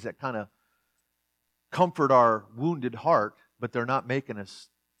these things that kind of comfort our wounded heart, but they're not making us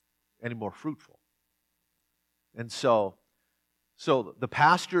any more fruitful. And so the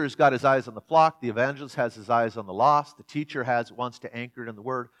pastor has got his eyes on the flock, the evangelist has his eyes on the lost, the teacher wants to anchor it in the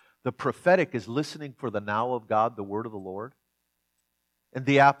Word. The prophetic is listening for the now of God, the word of the Lord. And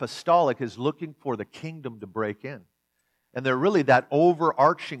the apostolic is looking for the kingdom to break in. And they're really that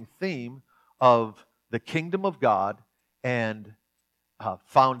overarching theme of the kingdom of God and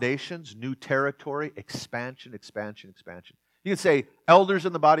foundations, new territory, expansion, expansion, expansion. You can say elders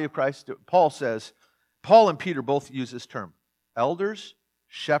in the body of Christ. Paul and Peter both use this term. Elders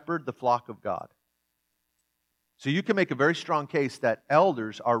shepherd the flock of God. So you can make a very strong case that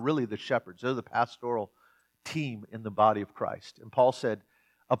elders are really the shepherds. They're the pastoral team in the body of Christ. And Paul said,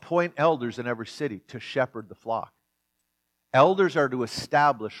 appoint elders in every city to shepherd the flock. Elders are to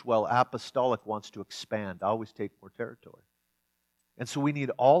establish while apostolic wants to expand, always take more territory. And so we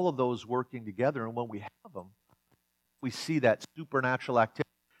need all of those working together. And when we have them, we see that supernatural activity.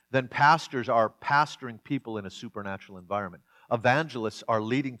 Then pastors are pastoring people in a supernatural environment. Evangelists are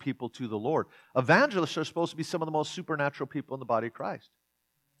leading people to the Lord. Evangelists are supposed to be some of the most supernatural people in the body of Christ.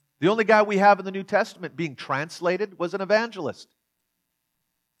 The only guy we have in the New Testament being translated was an evangelist.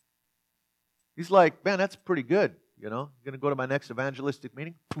 He's like, man, that's pretty good. You know, going to go to my next evangelistic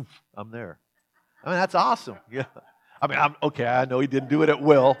meeting? Poof, I'm there. I mean, that's awesome. Yeah. I mean, I know he didn't do it at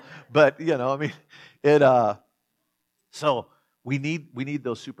will, but, you know, I mean, so we need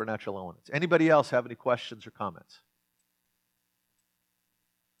those supernatural elements. Anybody else have any questions or comments?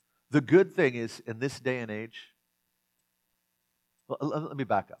 The good thing is, in this day and age, let me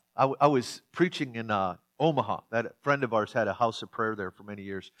back up. I was preaching in Omaha. That friend of ours had a house of prayer there for many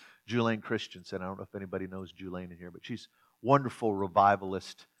years, Julaine Christensen. I don't know if anybody knows Julaine in here, but she's a wonderful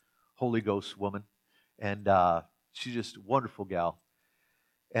revivalist, Holy Ghost woman. And she's just a wonderful gal.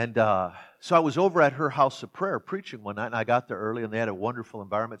 And so I was over at her house of prayer preaching one night, and I got there early, and they had a wonderful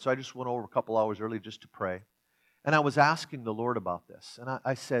environment. So I just went over a couple hours early just to pray. And I was asking the Lord about this. And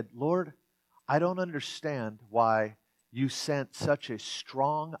I said, Lord, I don't understand why you sent such a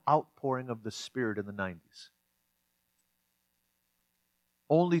strong outpouring of the Spirit in the 90s.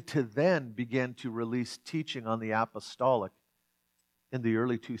 Only to then begin to release teaching on the apostolic in the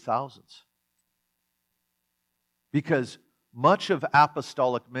early 2000s. Because much of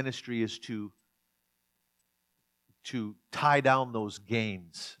apostolic ministry is to tie down those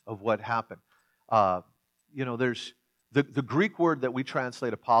gains of what happened. You know, there's the Greek word that we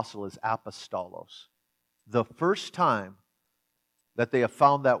translate apostle is apostolos. The first time that they have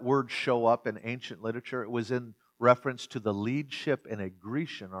found that word show up in ancient literature, it was in reference to the lead ship in a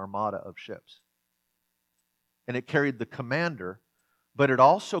Grecian armada of ships. And it carried the commander, but it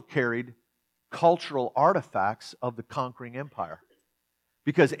also carried cultural artifacts of the conquering empire.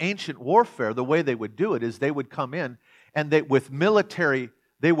 Because ancient warfare, the way they would do it is they would come in and they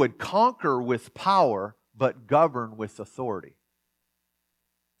would conquer with power, but govern with authority.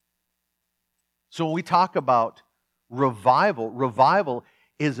 So when we talk about revival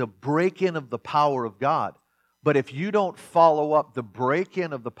is a break-in of the power of God. But if you don't follow up the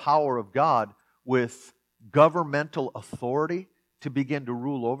break-in of the power of God with governmental authority to begin to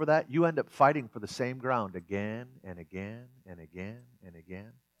rule over that, you end up fighting for the same ground again and again and again and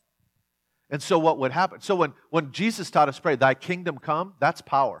again. And so what would happen? So when Jesus taught us to pray, thy kingdom come, that's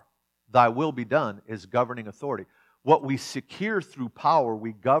power. Thy will be done is governing authority. What we secure through power,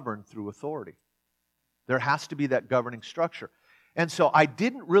 we govern through authority. There has to be that governing structure. And so I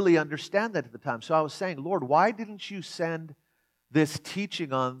didn't really understand that at the time. So I was saying, Lord, why didn't you send this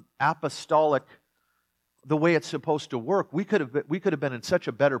teaching on apostolic the way it's supposed to work? We could have been in such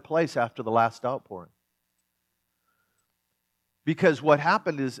a better place after the last outpouring. Because what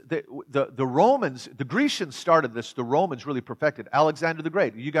happened is the Romans, the Grecians started this, the Romans really perfected. Alexander the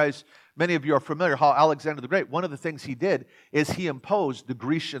Great. You guys, many of you are familiar how Alexander the Great, one of the things he did is he imposed the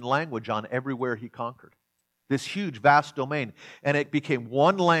Grecian language on everywhere he conquered. This huge, vast domain. And it became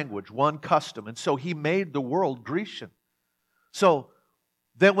one language, one custom. And so he made the world Grecian. So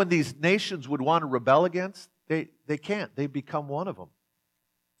then when these nations would want to rebel against, they can't. They become one of them.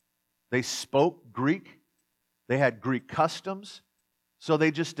 They spoke Greek. They had Greek customs, so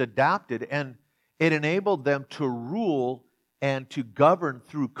they just adapted, and it enabled them to rule and to govern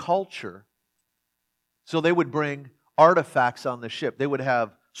through culture. So they would bring artifacts on the ship. They would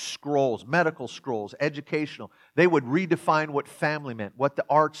have scrolls, medical scrolls, educational. They would redefine what family meant, what the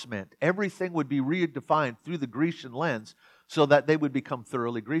arts meant. Everything would be redefined through the Grecian lens so that they would become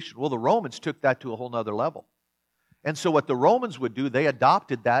thoroughly Grecian. Well, the Romans took that to a whole nother level. And so what the Romans would do, they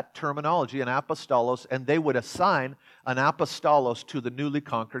adopted that terminology, an apostolos, and they would assign an apostolos to the newly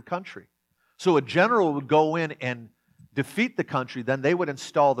conquered country. So a general would go in and defeat the country, then they would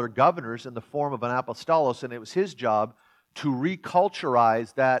install their governors in the form of an apostolos, and it was his job to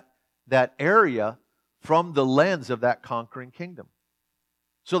reculturize that area from the lens of that conquering kingdom.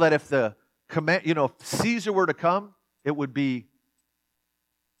 So that if the command, if Caesar were to come, it would be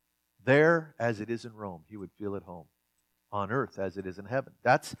there as it is in Rome. He would feel at home. On earth as it is in heaven.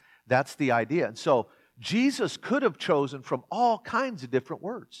 That's the idea. And so Jesus could have chosen from all kinds of different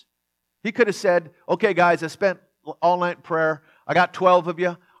words. He could have said, okay guys, I spent all night in prayer. I got 12 of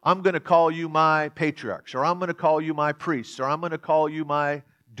you. I'm going to call you my patriarchs, or I'm going to call you my priests, or I'm going to call you my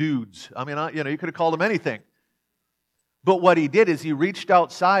dudes. I mean, you could have called them anything. But what he did is he reached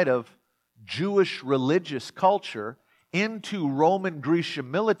outside of Jewish religious culture into Roman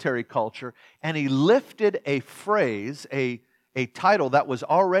Grecian military culture, and he lifted a phrase, a title that was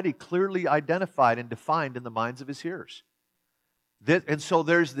already clearly identified and defined in the minds of his hearers. And so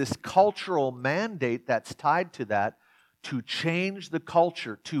there's this cultural mandate that's tied to that to change the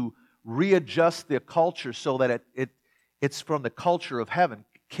culture, to readjust the culture so that it's from the culture of heaven,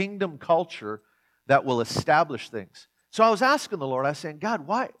 kingdom culture that will establish things. So I was asking the Lord, I was saying, God,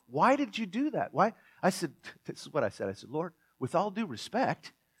 why did you do that? Why? I said, this is what I said. I said, Lord, with all due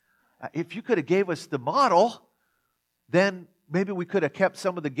respect, if you could have gave us the model, then maybe we could have kept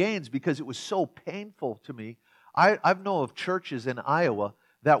some of the gains because it was so painful to me. I know of churches in Iowa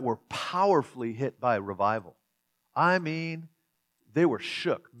that were powerfully hit by revival. I mean, they were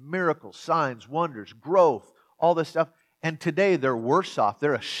shook. Miracles, signs, wonders, growth, all this stuff. And today they're worse off.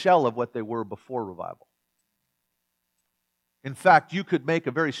 They're a shell of what they were before revival. In fact, you could make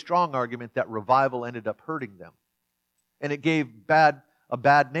a very strong argument that revival ended up hurting them. And it gave a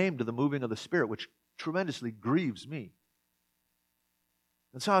bad name to the moving of the Spirit, which tremendously grieves me.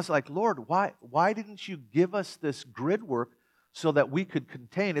 And so I was like, Lord, why didn't you give us this grid work so that we could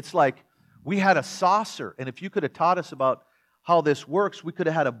contain? It's like we had a saucer, and if you could have taught us about how this works, we could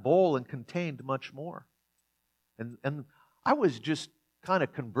have had a bowl and contained much more. And I was just kind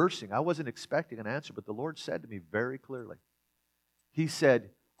of conversing. I wasn't expecting an answer, but the Lord said to me very clearly, He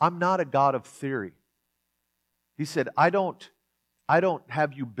said, I'm not a God of theory. He said, I don't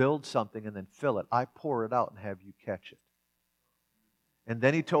have you build something and then fill it. I pour it out and have you catch it. And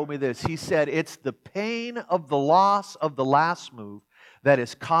then He told me this. He said, it's the pain of the loss of the last move that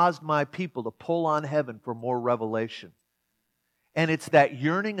has caused my people to pull on heaven for more revelation. And it's that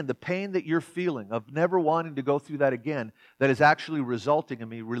yearning and the pain that you're feeling of never wanting to go through that again that is actually resulting in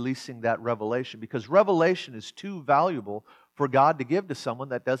me releasing that revelation. Because revelation is too valuable for God to give to someone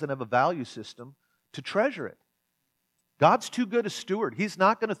that doesn't have a value system to treasure it. God's too good a steward. He's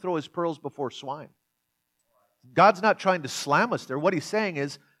not going to throw His pearls before swine. God's not trying to slam us there. What He's saying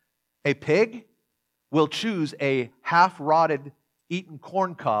is, a pig will choose a half-rotted, eaten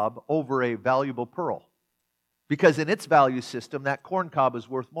corn cob over a valuable pearl. Because in its value system, that corn cob is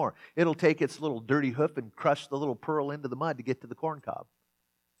worth more. It'll take its little dirty hoof and crush the little pearl into the mud to get to the corn cob.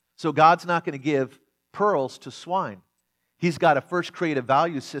 So God's not going to give pearls to swine. He's got to first create a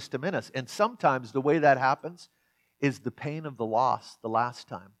value system in us. And sometimes the way that happens is the pain of the loss the last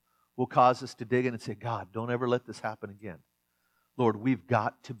time will cause us to dig in and say, God, don't ever let this happen again. Lord, we've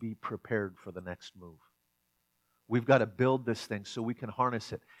got to be prepared for the next move. We've got to build this thing so we can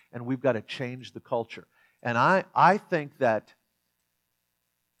harness it. And we've got to change the culture. And I think that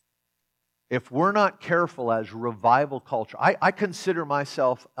if we're not careful as revival culture, I consider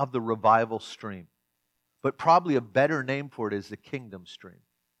myself of the revival stream. But probably a better name for it is the kingdom stream.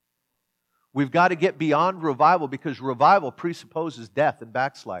 We've got to get beyond revival because revival presupposes death and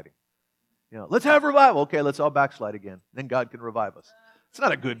backsliding. Let's have revival. Okay, let's all backslide again. Then God can revive us. It's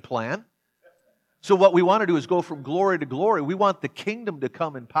not a good plan. So what we want to do is go from glory to glory. We want the kingdom to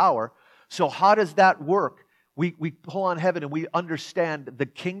come in power. So how does that work? We pull on heaven and we understand the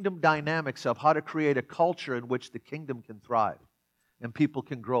kingdom dynamics of how to create a culture in which the kingdom can thrive and people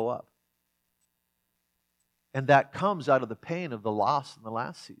can grow up. And that comes out of the pain of the loss in the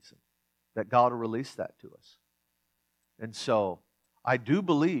last season, that God will release that to us. And so I do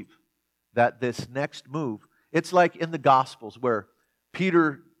believe that this next move, it's like in the Gospels where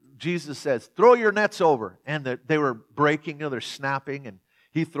Jesus says, throw your nets over. And they were breaking, they're snapping, and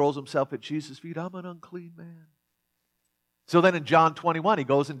he throws himself at Jesus' feet. I'm an unclean man. So then in John 21, he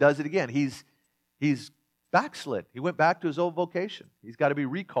goes and does it again. He's backslid. He went back to his old vocation. He's got to be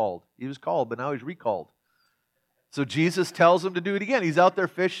recalled. He was called, but now he's recalled. So Jesus tells him to do it again. He's out there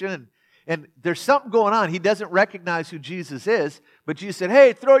fishing, and there's something going on. He doesn't recognize who Jesus is, but Jesus said,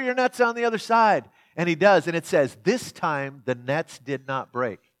 hey, throw your nets on the other side. And he does, and it says, this time the nets did not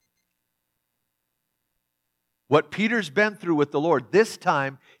break. What Peter's been through with the Lord, this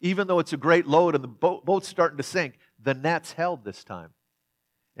time, even though it's a great load and the boat's starting to sink, the nets held this time.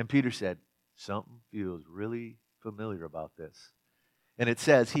 And Peter said, something feels really familiar about this. And it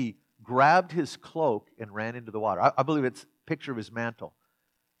says he grabbed his cloak and ran into the water. I believe it's a picture of his mantle.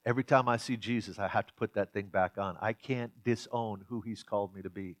 Every time I see Jesus, I have to put that thing back on. I can't disown who he's called me to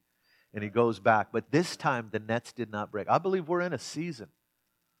be. And he goes back. But this time, the nets did not break. I believe we're in a season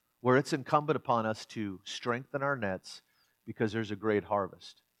where it's incumbent upon us to strengthen our nets because there's a great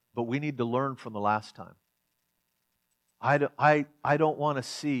harvest. But we need to learn from the last time. I don't want to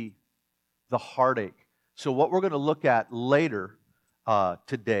see the heartache. So what we're going to look at later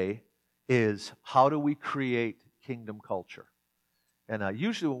today is how do we create kingdom culture. And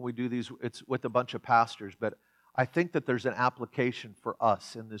usually when we do these, it's with a bunch of pastors, but I think that there's an application for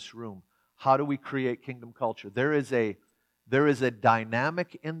us in this room. How do we create kingdom culture? There is a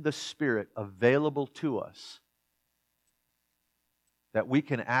dynamic in the Spirit available to us that we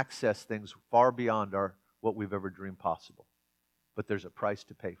can access things far beyond what we've ever dreamed possible. But there's a price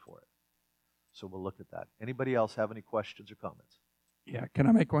to pay for it. So we'll look at that. Anybody else have any questions or comments? Yeah, can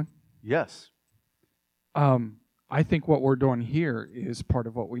I make one? Yes. I think what we're doing here is part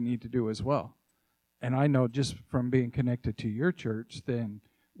of what we need to do as well. And I know just from being connected to your church, then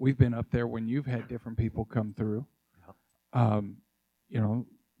we've been up there when you've had different people come through. Yeah.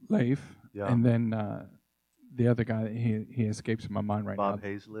 Leif, yeah. And then the other guy, he escapes my mind right now.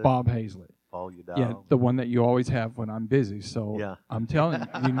 Bob Hazlett. Fall you down. Yeah, the one that you always have when I'm busy. So yeah. I'm telling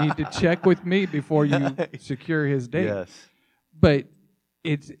you, you need to check with me before you secure his date. Yes. But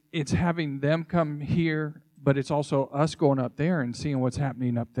it's having them come here, but it's also us going up there and seeing what's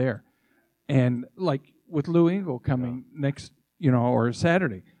happening up there. And like with Lou Engle coming next, or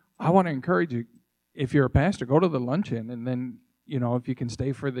Saturday, I want to encourage you, if you're a pastor, go to the luncheon, and then, if you can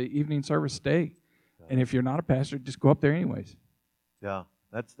stay for the evening service, stay. Yeah. And if you're not a pastor, just go up there anyways. Yeah,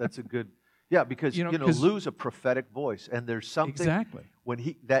 that's a good, because, Lou's a prophetic voice, and there's something, exactly.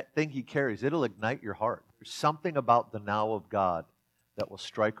 When that thing he carries, it'll ignite your heart. There's something about the now of God that will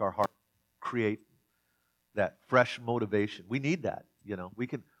strike our heart, create that fresh motivation. We need that,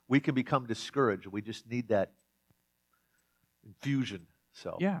 we can become discouraged. We just need that infusion.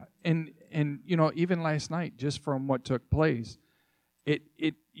 So yeah, and even last night, just from what took place, it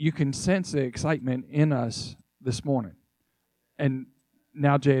you can sense the excitement in us this morning. And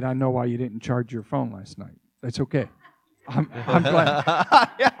now, Jade, I know why you didn't charge your phone last night. That's okay. I'm glad.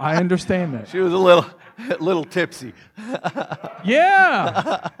 I understand that. She was a little tipsy.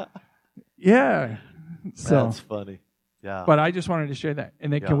 Yeah. Yeah. So that's funny. Yeah. But I just wanted to share that.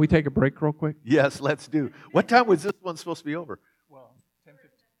 And then can we take a break real quick? Yes, let's do. What time was this one supposed to be over? Well, 10:15.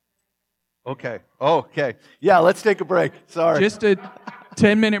 Okay. Okay. Yeah, let's take a break. Sorry. Just a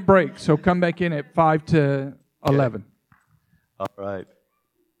 10-minute break. So come back in at 5 to 11. All right.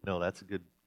 No, that's a good